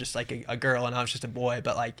were just like a girl and I was just a boy,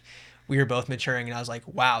 but like we were both maturing and I was like,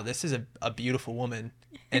 wow, this is a beautiful woman.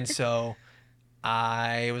 And so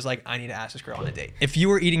I was like, I need to ask this girl on a date. If you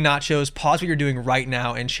were eating nachos, pause what you're doing right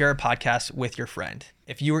now and share a podcast with your friend.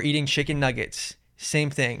 If you were eating chicken nuggets, same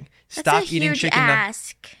thing. Stop eating chicken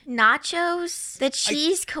nuggets. Nachos, the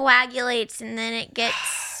cheese coagulates and then it gets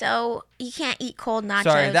so you can't eat cold nachos.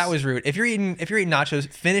 Sorry, that was rude. If you're eating nachos,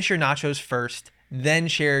 finish your nachos first, then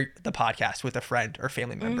share the podcast with a friend or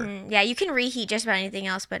family member. Yeah, you can reheat just about anything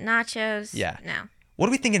else, but nachos, no. What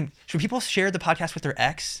are we thinking? Should people share the podcast with their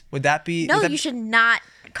ex? Would that be... No, you should not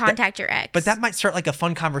contact your ex. But that might start like a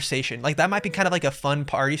fun conversation. Like that might be kind of like a fun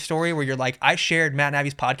party story where you're like, I shared Matt and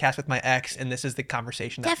Abby's podcast with my ex and this is the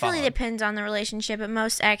conversation that Definitely followed. Depends on the relationship, but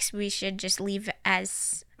most ex we should just leave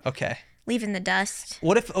as... Okay. Leave in the dust.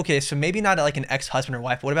 What if, okay, so maybe not like an ex-husband or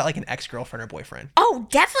wife. What about like an ex-girlfriend or boyfriend? Oh,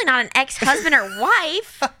 definitely not an ex-husband or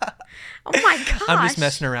wife. Oh my gosh. I'm just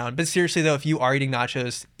messing around. But seriously though, if you are eating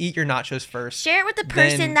nachos, eat your nachos first. Share it with the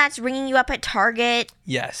person that's ringing you up at Target.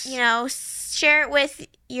 Yes. You know, share it with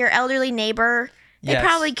your elderly neighbor. They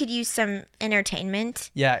probably could use some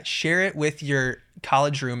entertainment. Yeah, share it with your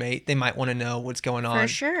college roommate. They might want to know what's going on. For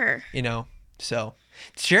sure. You know, so...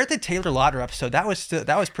 Share the Taylor Lautner episode. That was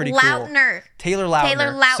pretty Lautner. Cool. Taylor Lautner.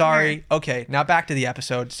 Taylor Lautner. Sorry. Okay, now back to the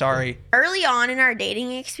episode. Sorry. Early on in our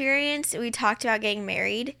dating experience, we talked about getting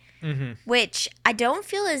married, which I don't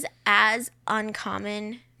feel is as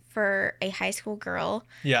uncommon for a high school girl.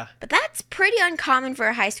 Yeah. But that's pretty uncommon for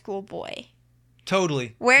a high school boy.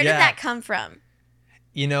 Totally. Where did that come from?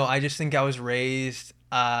 You know, I just think I was raised,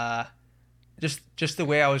 just the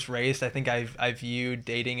way I was raised. I think I viewed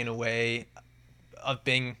dating in a way of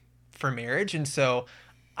being for marriage, and so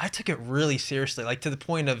I took it really seriously, like to the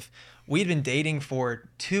point of we'd been dating for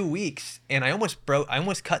 2 weeks and I almost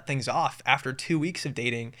cut things off after 2 weeks of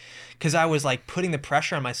dating because I was like putting the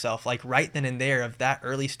pressure on myself like right then and there of that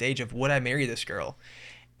early stage of would I marry this girl.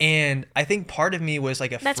 And I think part of me was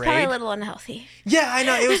like afraid. That's probably a little unhealthy. Yeah, I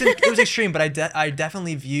know it was extreme, but I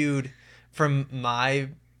definitely viewed from my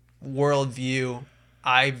worldview,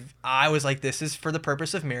 I was like, this is for the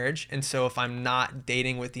purpose of marriage. And so if I'm not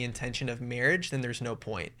dating with the intention of marriage, then there's no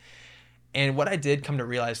point. And what I did come to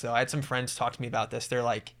realize though, I had some friends talk to me about this. They're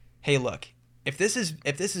like, hey, look, if this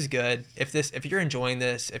is good, if you're enjoying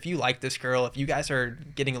this, if you like this girl, if you guys are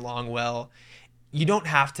getting along well, you don't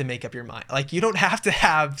have to make up your mind. Like you don't have to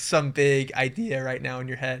have some big idea right now in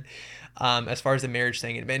your head, as far as the marriage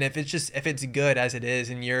thing. And if it's good as it is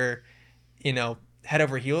and you're, you know, head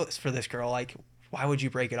over heels for this girl, like, why would you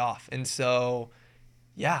break it off? And so,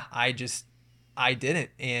 yeah, I didn't.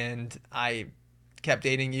 And I kept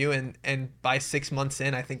dating you. And by 6 months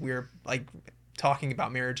in, I think we were like talking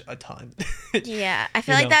about marriage a ton. Yeah. I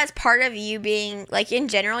feel like that's part of you being like, in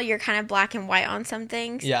general, you're kind of black and white on some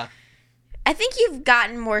things. Yeah. I think you've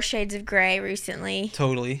gotten more shades of gray recently.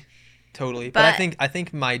 Totally. But I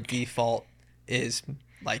think my default is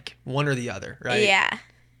like one or the other, right? Yeah.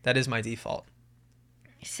 That is my default.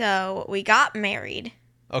 So we got married.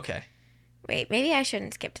 Okay. Wait, maybe I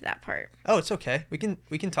shouldn't skip to that part. Oh, it's okay. We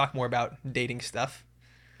can talk more about dating stuff.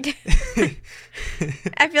 I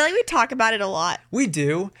feel like we talk about it a lot. We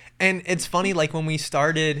do. And it's funny, like when we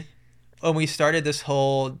started this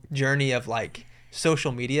whole journey of like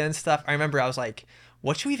social media and stuff, I remember I was like,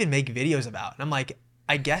 what should we even make videos about? And I'm like,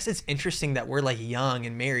 I guess it's interesting that we're like young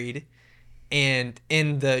and married. And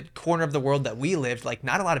in the corner of the world that we lived, like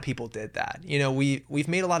not a lot of people did that. You know, we've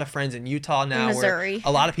made a lot of friends in Utah now. Missouri. Where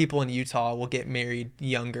a lot of people in Utah will get married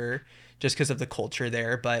younger just because of the culture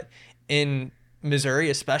there. But in Missouri,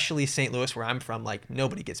 especially St. Louis, where I'm from, like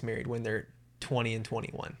nobody gets married when they're 20 and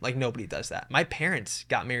 21. Like nobody does that. My parents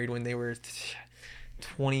got married when they were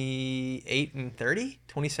 28 and 30,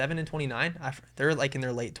 27 and 29. They're like in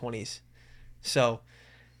their late 20s. So,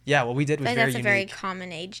 yeah, what we did was very unique. That's a very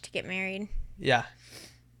common age to get married. Yeah.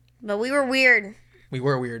 But we were weird. We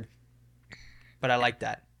were weird. But I like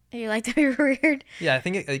that. You like that we were weird? Yeah, I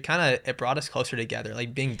think it brought us closer together.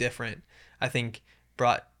 Like being different, I think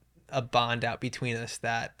brought a bond out between us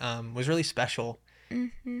that was really special.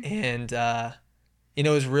 Mm-hmm. And, it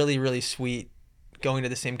was really, really sweet going to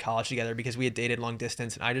the same college together because we had dated long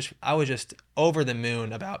distance. And I was just over the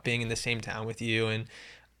moon about being in the same town with you. And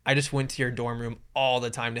I just went to your dorm room all the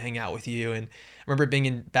time to hang out with you. And I remember being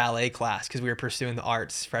in ballet class because we were pursuing the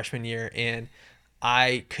arts freshman year, and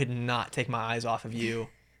I could not take my eyes off of you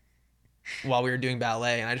while we were doing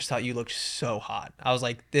ballet, and I just thought you looked so hot. I was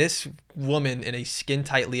like, this woman in a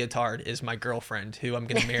skin-tight leotard is my girlfriend who I'm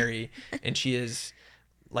going to marry, and she is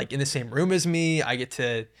like in the same room as me. I get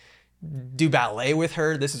to do ballet with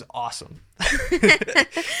her. This is awesome.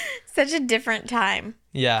 Such a different time.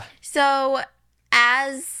 Yeah. So,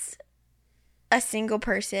 as a single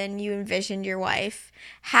person, you envisioned your wife.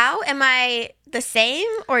 How am I the same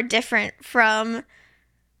or different from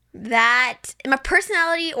that, my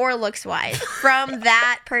personality or looks wise, from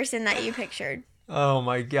that person that you pictured? Oh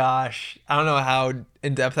my gosh. I don't know how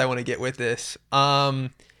in depth I want to get with this. I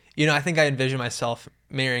think I envision myself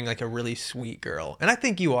marrying like a really sweet girl, and I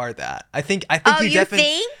think you are that. I think you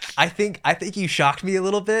definitely think? I think you shocked me a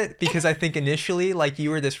little bit, because I think initially like you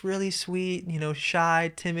were this really sweet,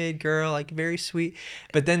 shy, timid girl, like very sweet,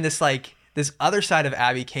 but then this other side of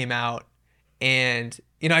Abby came out, and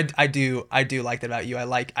I do like that about you. I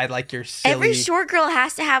like your silly. Every short girl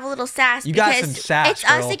has to have a little sass. You got some sass, it's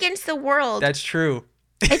girl. us against the world. That's true.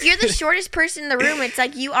 If you're the shortest person in the room, it's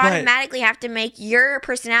like you automatically have to make your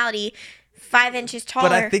personality 5 inches taller.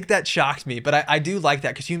 But I think that shocked me. But I do like that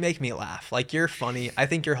because you make me laugh. Like, you're funny. I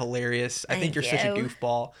think you're hilarious. I think you're such a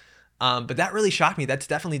goofball. But that really shocked me. That's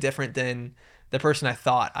definitely different than the person I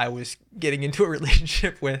thought I was getting into a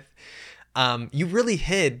relationship with. You really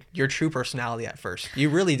hid your true personality at first. You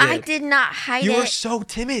really did. I did not hide it. You were so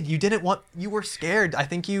timid. You were scared. I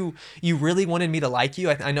think you really wanted me to like you.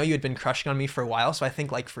 I know you had been crushing on me for a while. So I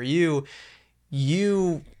think like for you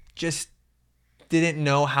just didn't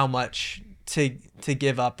know how much to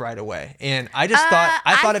give up right away. And I just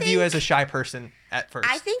thought of you as a shy person at first.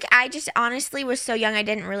 I think I just honestly was so young I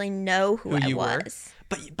didn't really know who I was.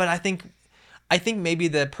 But I think maybe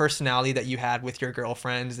the personality that you had with your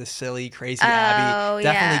girlfriends, the silly, crazy Abby,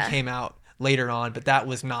 definitely came out later on, but that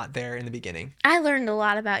was not there in the beginning. I learned a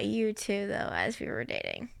lot about you too, though, as we were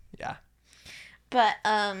dating. Yeah. But,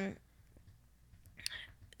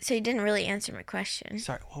 so you didn't really answer my question.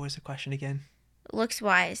 Sorry, what was the question again? Looks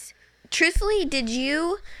wise. Truthfully, did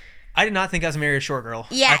you... I did not think I was going to marry a short girl.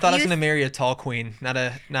 Yeah, I thought I was going to marry a tall queen, not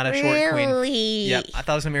a short queen. Really? Yep, I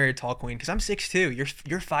thought I was going to marry a tall queen because I'm 6'2".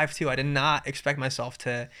 You're 5'2". I did not expect myself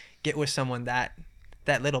to get with someone that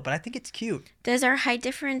little, but I think it's cute. Does our height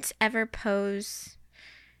difference ever pose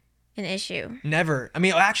an issue? Never. I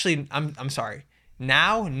mean, actually, I'm sorry.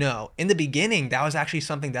 Now, no. In the beginning, that was actually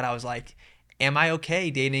something that I was like, am I okay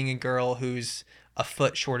dating a girl who's a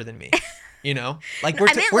foot shorter than me? Like we're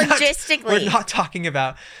logistically. We're not talking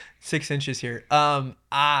about 6 inches here. What do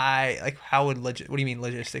you mean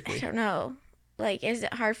logistically? I don't know. Like, is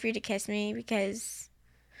it hard for you to kiss me because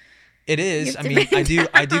it is? I mean, I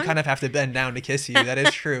do kind of have to bend down to kiss you. That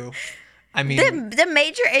is true. I mean, the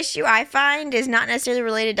major issue I find is not necessarily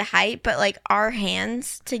related to height, but like our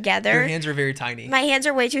hands together. Your hands are very tiny. My hands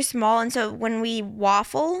are way too small, and so when we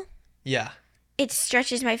waffle, yeah, it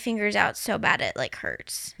stretches my fingers out so bad it like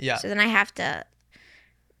hurts. Yeah. So then I have to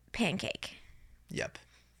pancake. Yep.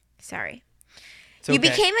 Sorry. Okay. You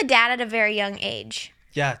became a dad at a very young age.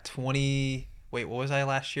 Yeah, 20. Wait, what was I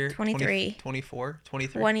last year? 23. 24?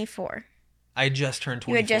 23? 24. I just turned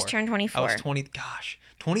 24. You had just turned 24. I was 20. Gosh,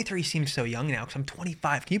 23 seems so young now because I'm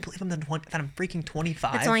 25. Can you believe that I'm freaking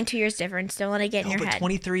 25? It's only 2 years difference. Don't let it get in your but head.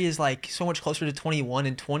 23 is like so much closer to 21,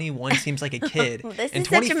 and 21 seems like a kid. This is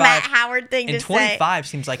such a Matt Howard thing to say. And 25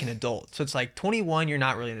 seems like an adult. So it's like 21, you're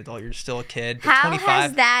not really an adult. You're still a kid. But How 25,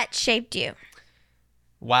 has that shaped you?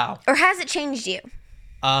 Wow. Or has it changed you?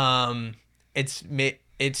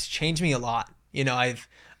 It's changed me a lot. I've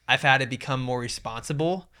had to become more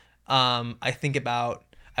responsible. I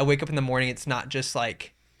wake up in the morning. It's not just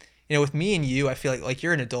like, with me and you, I feel like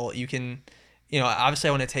you're an adult. You can, obviously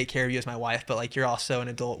I want to take care of you as my wife, but like you're also an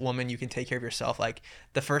adult woman. You can take care of yourself. Like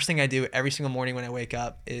the first thing I do every single morning when I wake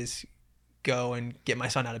up is go and get my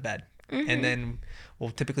son out of bed. Mm-hmm. And then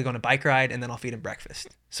we'll typically go on a bike ride, and then I'll feed him breakfast.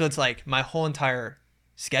 So it's like my whole entire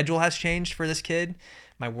schedule has changed for this kid.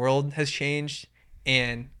 My world has changed,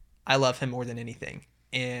 and I love him more than anything.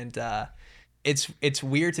 And, it's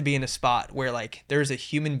weird to be in a spot where like there's a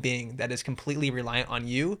human being that is completely reliant on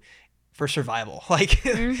you for survival. Like,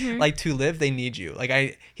 mm-hmm. Like to live, they need you.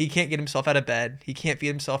 Like he can't get himself out of bed. He can't feed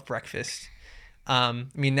himself breakfast. I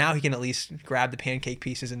mean, now he can at least grab the pancake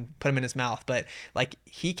pieces and put them in his mouth, but like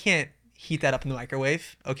he can't heat that up in the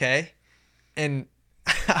microwave. Okay. And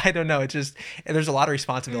I don't know. There's a lot of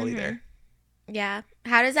responsibility mm-hmm. there. Yeah.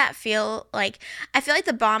 How does that feel? Like, I feel like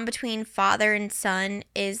the bond between father and son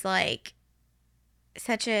is like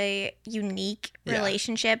such a unique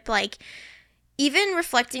relationship. Like, even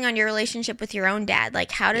reflecting on your relationship with your own dad,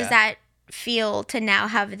 like, how does that feel to now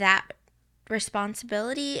have that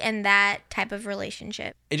responsibility and that type of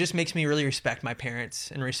relationship? It just makes me really respect my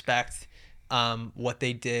parents and respect what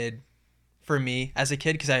they did for me as a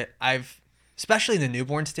kid, because I've, especially in the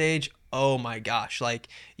newborn stage, oh my gosh, like,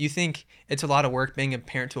 you think it's a lot of work being a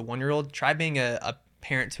parent to a 1-year-old. Try being a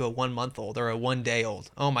parent to a 1-month-old or a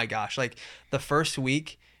 1-day-old. Oh my gosh, like, the first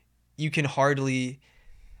week you can hardly,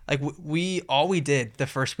 like, all we did the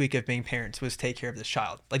first week of being parents was take care of this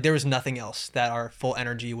child. Like, there was nothing else that our full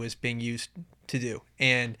energy was being used to do.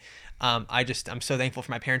 And I'm so thankful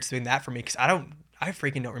for my parents doing that for me, because I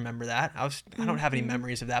freaking don't remember that. I don't have any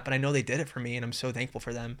memories of that, but I know they did it for me, and I'm so thankful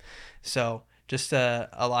for them. So just a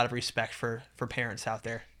lot of respect for parents out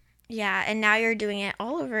there. Yeah, and now you're doing it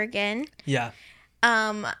all over again. Yeah.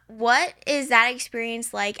 What is that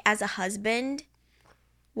experience like as a husband,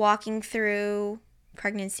 walking through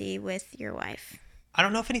pregnancy with your wife? I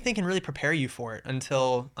don't know if anything can really prepare you for it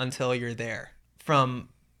until you're there. From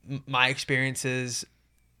my experiences,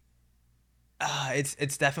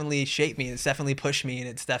 it's definitely shaped me. It's definitely pushed me, and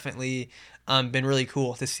it's definitely been really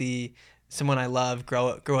cool to see someone I love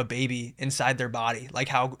grow a baby inside their body. Like,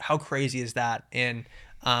 how crazy is that? And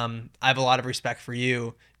I have a lot of respect for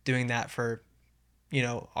you doing that for,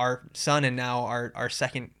 our son, and now our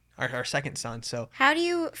second son. So how do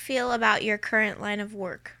you feel about your current line of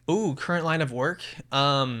work? Ooh, current line of work.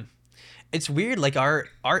 It's weird. Like,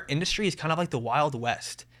 our industry is kind of like the Wild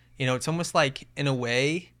West. It's almost like, in a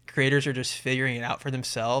way, creators are just figuring it out for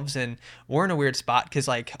themselves, and we're in a weird spot because,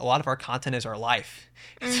 like, a lot of our content is our life.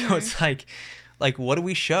 Mm-hmm. So it's like, what do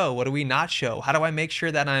we show? What do we not show? How do I make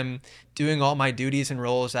sure that I'm doing all my duties and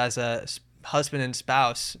roles as a husband and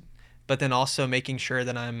spouse, but then also making sure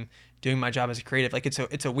that I'm doing my job as a creative? Like,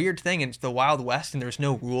 it's a weird thing, and it's the Wild West, and there's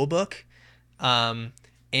no rule book,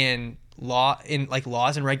 and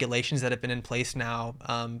laws and regulations that have been in place now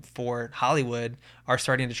for Hollywood are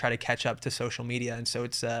starting to try to catch up to social media, and so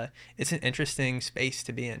it's an interesting space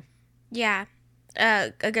to be in. Yeah.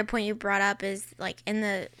 A good point you brought up is, like, in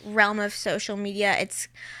the realm of social media, it's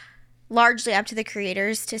largely up to the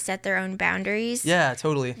creators to set their own boundaries. Yeah,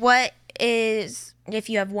 totally. What is, if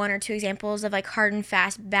you have one or two examples of, like, hard and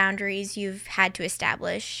fast boundaries you've had to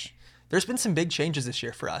establish? There's been some big changes this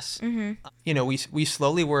year for us. Mm-hmm. We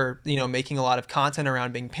slowly were, making a lot of content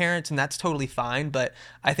around being parents, and that's totally fine. But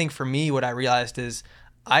I think for me, what I realized is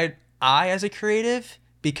I as a creative,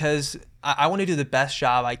 because I want to do the best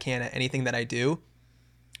job I can at anything that I do.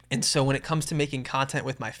 And so when it comes to making content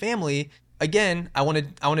with my family, again, I want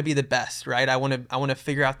to be the best, right? I want to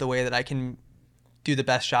figure out the way that I can do the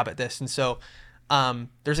best job at this. And so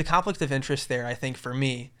there's a conflict of interest there, I think, for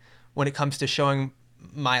me, when it comes to showing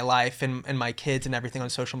my life and my kids and everything on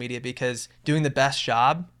social media, because doing the best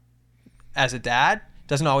job as a dad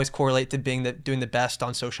doesn't always correlate to doing the best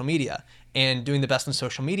on social media, and doing the best on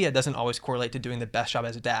social media doesn't always correlate to doing the best job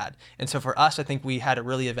as a dad. And so for us, I think we had to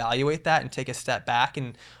really evaluate that and take a step back,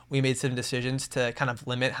 and we made some decisions to kind of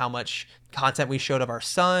limit how much content we showed of our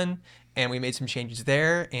son, and we made some changes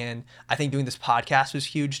there. And I think doing this podcast was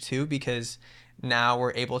huge too, because now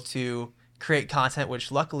we're able to create content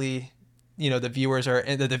which luckily the viewers are,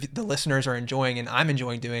 the listeners are enjoying, and I'm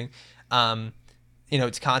enjoying doing.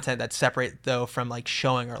 It's content that's separate though from, like,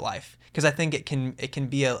 showing our life, because I think it can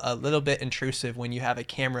be a little bit intrusive when you have a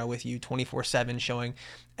camera with you 24/7 showing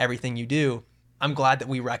everything you do. I'm glad that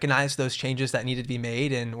we recognized those changes that needed to be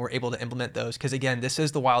made, and we're able to implement those, because again, this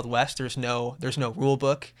is the Wild West. There's no rule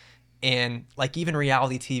book, and, like, even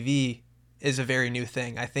reality TV is a very new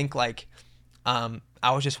thing. I think, like, I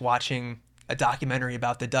was just watching a documentary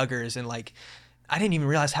about the Duggars, and, like, I didn't even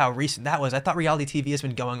realize how recent that was. I thought reality TV has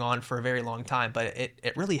been going on for a very long time, but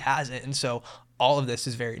it really hasn't. And so all of this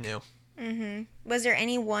is very new. Mm-hmm. Was there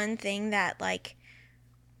any one thing that, like,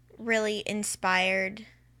 really inspired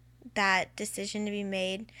that decision to be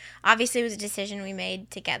made? Obviously, it was a decision we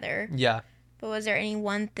made together. Yeah. But was there any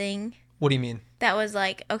one thing? What do you mean? That was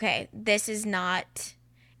like, okay, this is not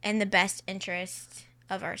in the best interest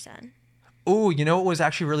of our son. Ooh, what was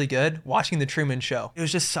actually really good? Watching The Truman Show. It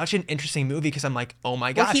was just such an interesting movie, because I'm like, oh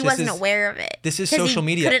my gosh. Well, he wasn't aware of it. This is social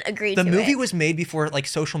media. Couldn't agree to it. The movie was made before, like,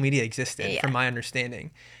 social media existed, from my understanding.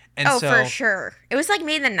 And for sure. It was, like,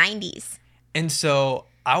 made in the 90s. And so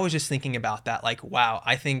I was just thinking about that, like, wow,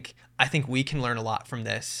 I think we can learn a lot from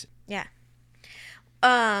this. Yeah.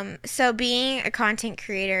 So being a content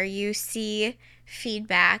creator, you see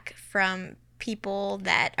feedback from people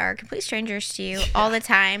that are complete strangers to you all the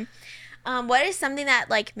time. What is something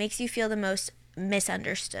that, like, makes you feel the most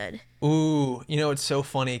misunderstood? Ooh, it's so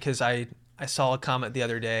funny, because I I saw a comment the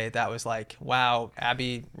other day that was like, wow,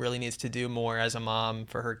 Abby really needs to do more as a mom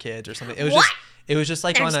for her kids or something. It was just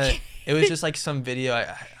like it was just like some video.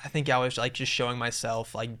 I think I was like just showing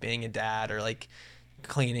myself like being a dad or like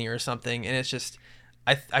cleaning or something. And it's just,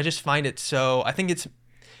 I just find it so, I think it's,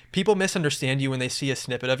 people misunderstand you when they see a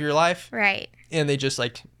snippet of your life. Right. And they just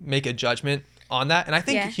like make a judgment on that. And I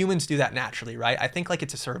think humans do that naturally, right? I think like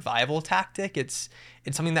it's a survival tactic. It's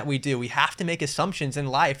something that we do. We have to make assumptions in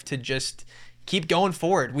life to just keep going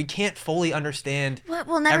forward. We can't fully understand What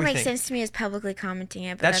will never everything. make sense to me is publicly commenting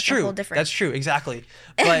it, but That's that's true. a whole different. That's true, exactly.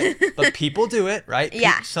 But people do it, right?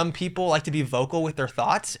 Yeah. Some people like to be vocal with their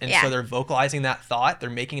thoughts, and Yeah. so they're vocalizing that thought. They're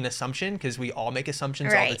making an assumption because we all make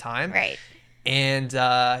assumptions all the time. Right. And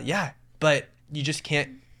but you just can't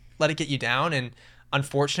let it get you down. And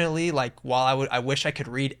unfortunately, like while I wish I could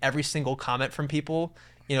read every single comment from people,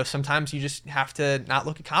 you know, sometimes you just have to not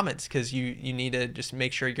look at comments because you need to just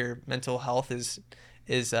make sure your mental health is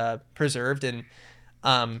preserved. And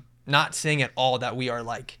not saying at all that we are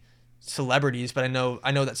like celebrities, but I know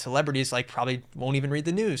that celebrities like probably won't even read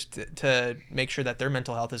the news to make sure that their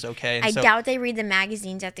mental health is okay. And I so doubt they read the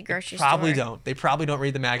magazines at the grocery store. They probably don't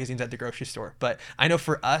read the magazines at the grocery store. But I know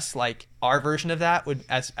for us, like our version of that would,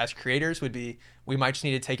 as creators, would be we might just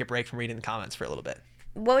need to take a break from reading the comments for a little bit.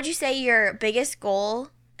 What would you say your biggest goal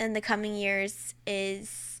in the coming years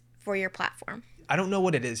is for your platform? I don't know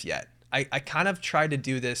what it is yet. I kind of tried to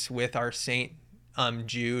do this with our St.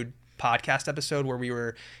 Jude podcast episode where we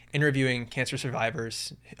were interviewing cancer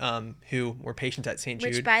survivors who were patients at St.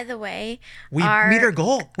 Jude. Which, by the way, we made our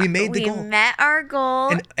goal. We made the goal. We met our goal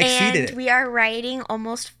and exceeded it. We are writing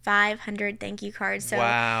almost 500 thank you cards. So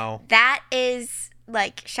wow. That is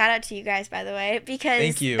like, shout out to you guys, by the way, because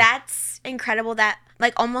thank you. That's incredible that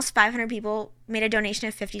like almost 500 people made a donation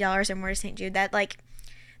of $50 or more to St. Jude. That's like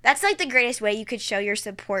the greatest way you could show your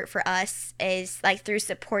support for us is like through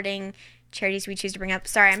supporting charities we choose to bring up.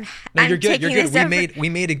 Sorry, you're good. Taking You're good. This We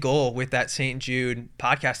made a goal with that St. Jude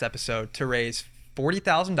podcast episode to raise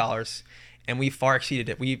 $40,000, and we far exceeded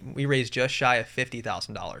it. We raised just shy of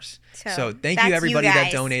 $50,000. So thank you everybody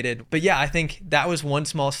that donated. But yeah, I think that was one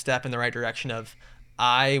small step in the right direction of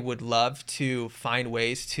I would love to find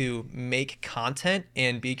ways to make content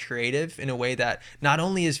and be creative in a way that not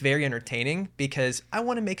only is very entertaining, because I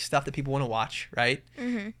want to make stuff that people want to watch, right?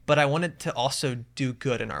 Mm-hmm. But I want it to also do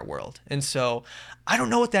good in our world. And so I don't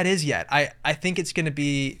know what that is yet. I think it's going to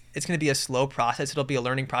be a slow process. It'll be a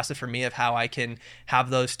learning process for me of how I can have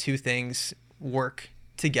those two things work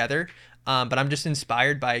together. But I'm just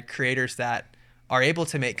inspired by creators that are able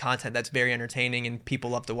to make content that's very entertaining and people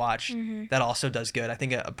love to watch, that also does good. I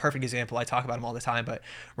think a perfect example, I talk about him all the time, but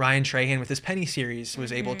Ryan Trahan with his Penny series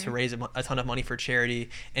was able to raise a ton of money for charity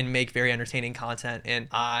and make very entertaining content. And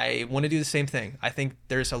I want to do the same thing. I think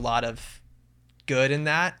there's a lot of good in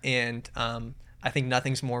that. And I think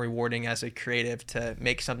nothing's more rewarding as a creative to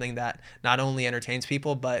make something that not only entertains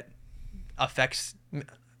people, but makes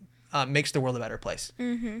the world a better place.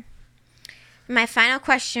 Mm-hmm. My final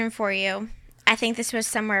question for you. I think this was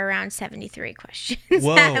somewhere around 73 questions.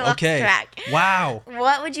 Whoa, okay. Track. Wow.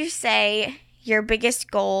 What would you say your biggest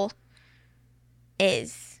goal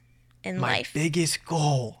is in life? My biggest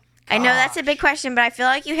goal. I know that's a big question, but I feel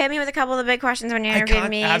like you hit me with a couple of the big questions when you interviewed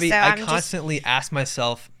me. Abby, I constantly ask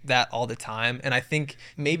myself that all the time. And I think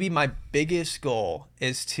maybe my biggest goal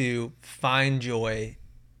is to find joy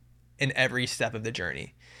in every step of the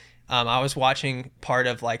journey. I was watching part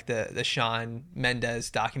of like the Shawn Mendes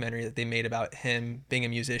documentary that they made about him being a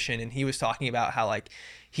musician, and he was talking about how like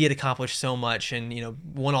he had accomplished so much and, you know,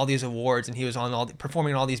 won all these awards, and he was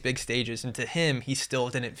performing on all these big stages, and to him he still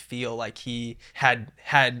didn't feel like he had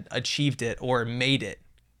achieved it or made it,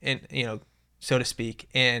 and, you know, so to speak.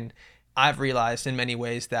 And I've realized in many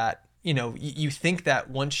ways that, you know, you think that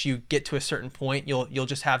once you get to a certain point, you'll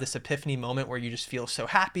just have this epiphany moment where you just feel so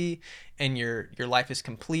happy and your life is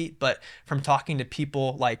complete. But from talking to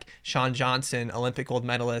people like Shawn Johnson, Olympic gold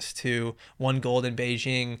medalist who won gold in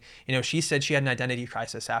Beijing, you know, she said she had an identity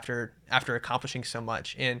crisis after accomplishing so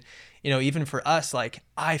much. And, you know, even for us, like,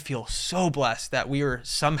 I feel so blessed that we were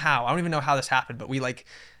somehow, I don't even know how this happened, but we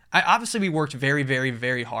worked very, very,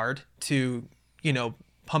 very hard to, you know,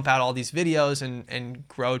 pump out all these videos and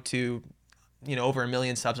grow to, you know, over 1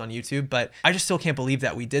 million subs on YouTube. But I just still can't believe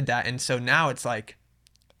that we did that. And so now it's like,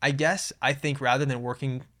 I think rather than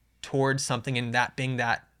working towards something and that being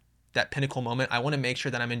that pinnacle moment, I want to make sure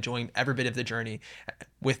that I'm enjoying every bit of the journey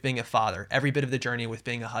with being a father, every bit of the journey with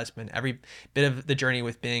being a husband, every bit of the journey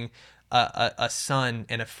with being a son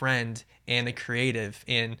and a friend and a creative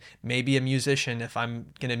and maybe a musician if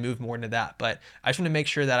I'm going to move more into that. But I just want to make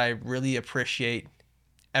sure that I really appreciate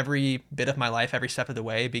every bit of my life, every step of the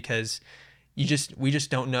way, because we just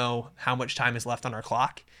don't know how much time is left on our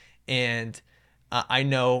clock. And I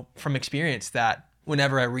know from experience that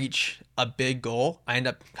whenever I reach a big goal, I end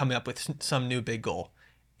up coming up with some new big goal.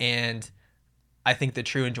 And I think the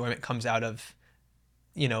true enjoyment comes out of,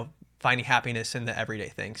 finding happiness in the everyday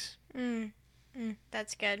things.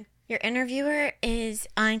 That's good. Your interviewer is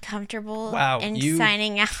uncomfortable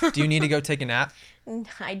signing out. Do you need to go take a nap?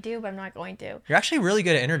 I do, but I'm not going to. You're actually really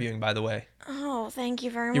good at interviewing, by the way. Oh, thank you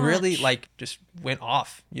very much. You really just went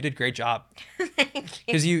off. You did a great job. Thank you.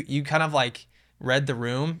 Because you kind of read the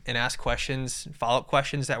room and asked questions, follow-up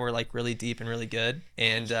questions that were really deep and really good.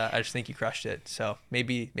 And I just think you crushed it. So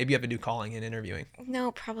maybe you have a new calling in interviewing.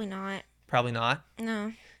 No, probably not. Probably not?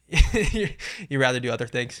 No. You rather do other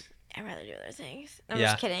things? I'd rather do other things. I'm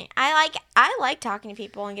just kidding. I like talking to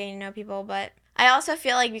people and getting to know people, but I also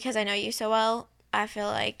feel like because I know you so well, I feel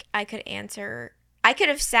like I could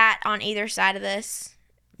have sat on either side of this.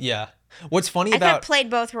 Yeah. What's funny I could have played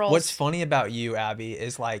both roles. What's funny about you, Abby,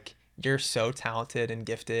 is you're so talented and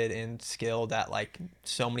gifted and skilled at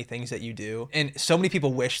so many things that you do. And so many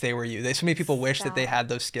people wish they were you. So many people wish that they had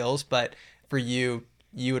those skills, but for you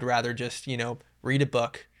would rather just, read a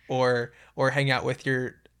book or hang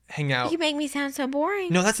out. You make me sound so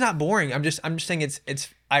boring. No, that's not boring. I'm just saying it's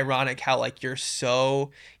ironic how you're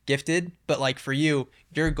so gifted, but for you,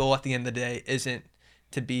 your goal at the end of the day isn't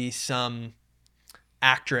to be some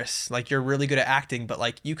actress. You're really good at acting,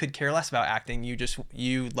 but you could care less about acting.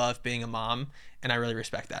 You love being a mom, and I really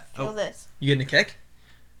respect that. Feel this. You getting a kick?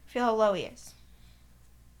 Feel how low he is.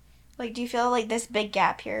 Do you feel this big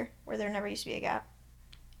gap here where there never used to be a gap?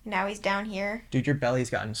 Now he's down here. Dude, your belly's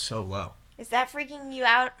gotten so low. Is that freaking you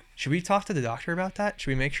out? Should we talk to the doctor about that? Should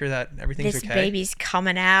we make sure that everything's okay? This baby's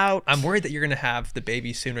coming out. I'm worried that you're going to have the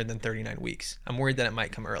baby sooner than 39 weeks. I'm worried that it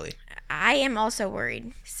might come early. I am also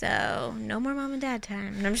worried. So, no more mom and dad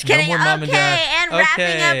time. I'm just kidding. No more mom and dad. And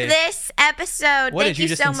wrapping up this episode. What Thank did you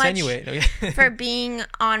just so insinuate? much for being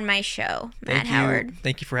on my show, Matt Howard.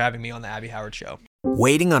 Thank you for having me on the Abby Howard Show.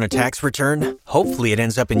 Waiting on a tax return? Hopefully it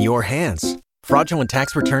ends up in your hands. Fraudulent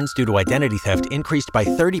tax returns due to identity theft increased by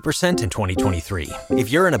 30% in 2023.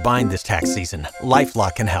 If you're in a bind this tax season,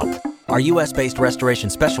 LifeLock can help. Our U.S.-based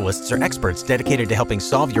restoration specialists are experts dedicated to helping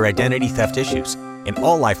solve your identity theft issues. And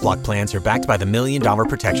all LifeLock plans are backed by the $1 Million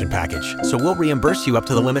Protection Package. So we'll reimburse you up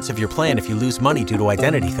to the limits of your plan if you lose money due to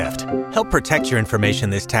identity theft. Help protect your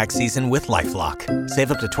information this tax season with LifeLock.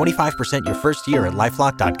 Save up to 25% your first year at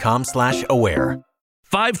LifeLock.com/aware.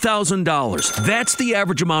 $5,000. That's the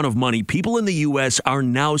average amount of money people in the U.S. are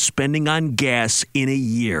now spending on gas in a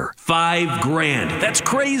year. $5,000. That's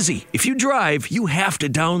crazy. If you drive, you have to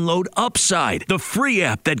download Upside, the free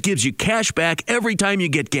app that gives you cash back every time you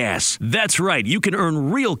get gas. That's right. You can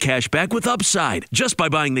earn real cash back with Upside just by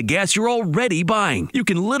buying the gas you're already buying. You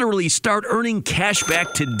can literally start earning cash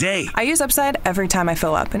back today. I use Upside every time I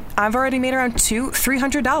fill up, and I've already made around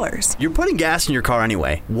 $200-$300. You're putting gas in your car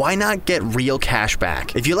anyway. Why not get real cash back?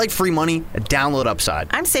 If you like free money, download Upside.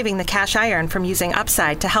 I'm saving the cash I earn from using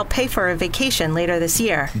Upside to help pay for a vacation later this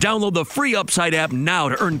year. Download the free Upside app now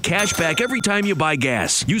to earn cash back every time you buy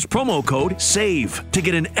gas. Use promo code SAVE to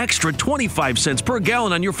get an extra 25 cents per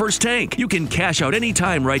gallon on your first tank. You can cash out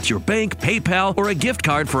anytime right to your bank, PayPal, or a gift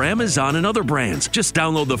card for Amazon and other brands. Just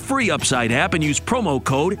download the free Upside app and use promo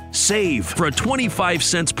code SAVE for a 25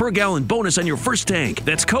 cents per gallon bonus on your first tank.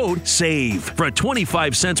 That's code SAVE for a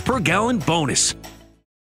 25 cents per gallon bonus.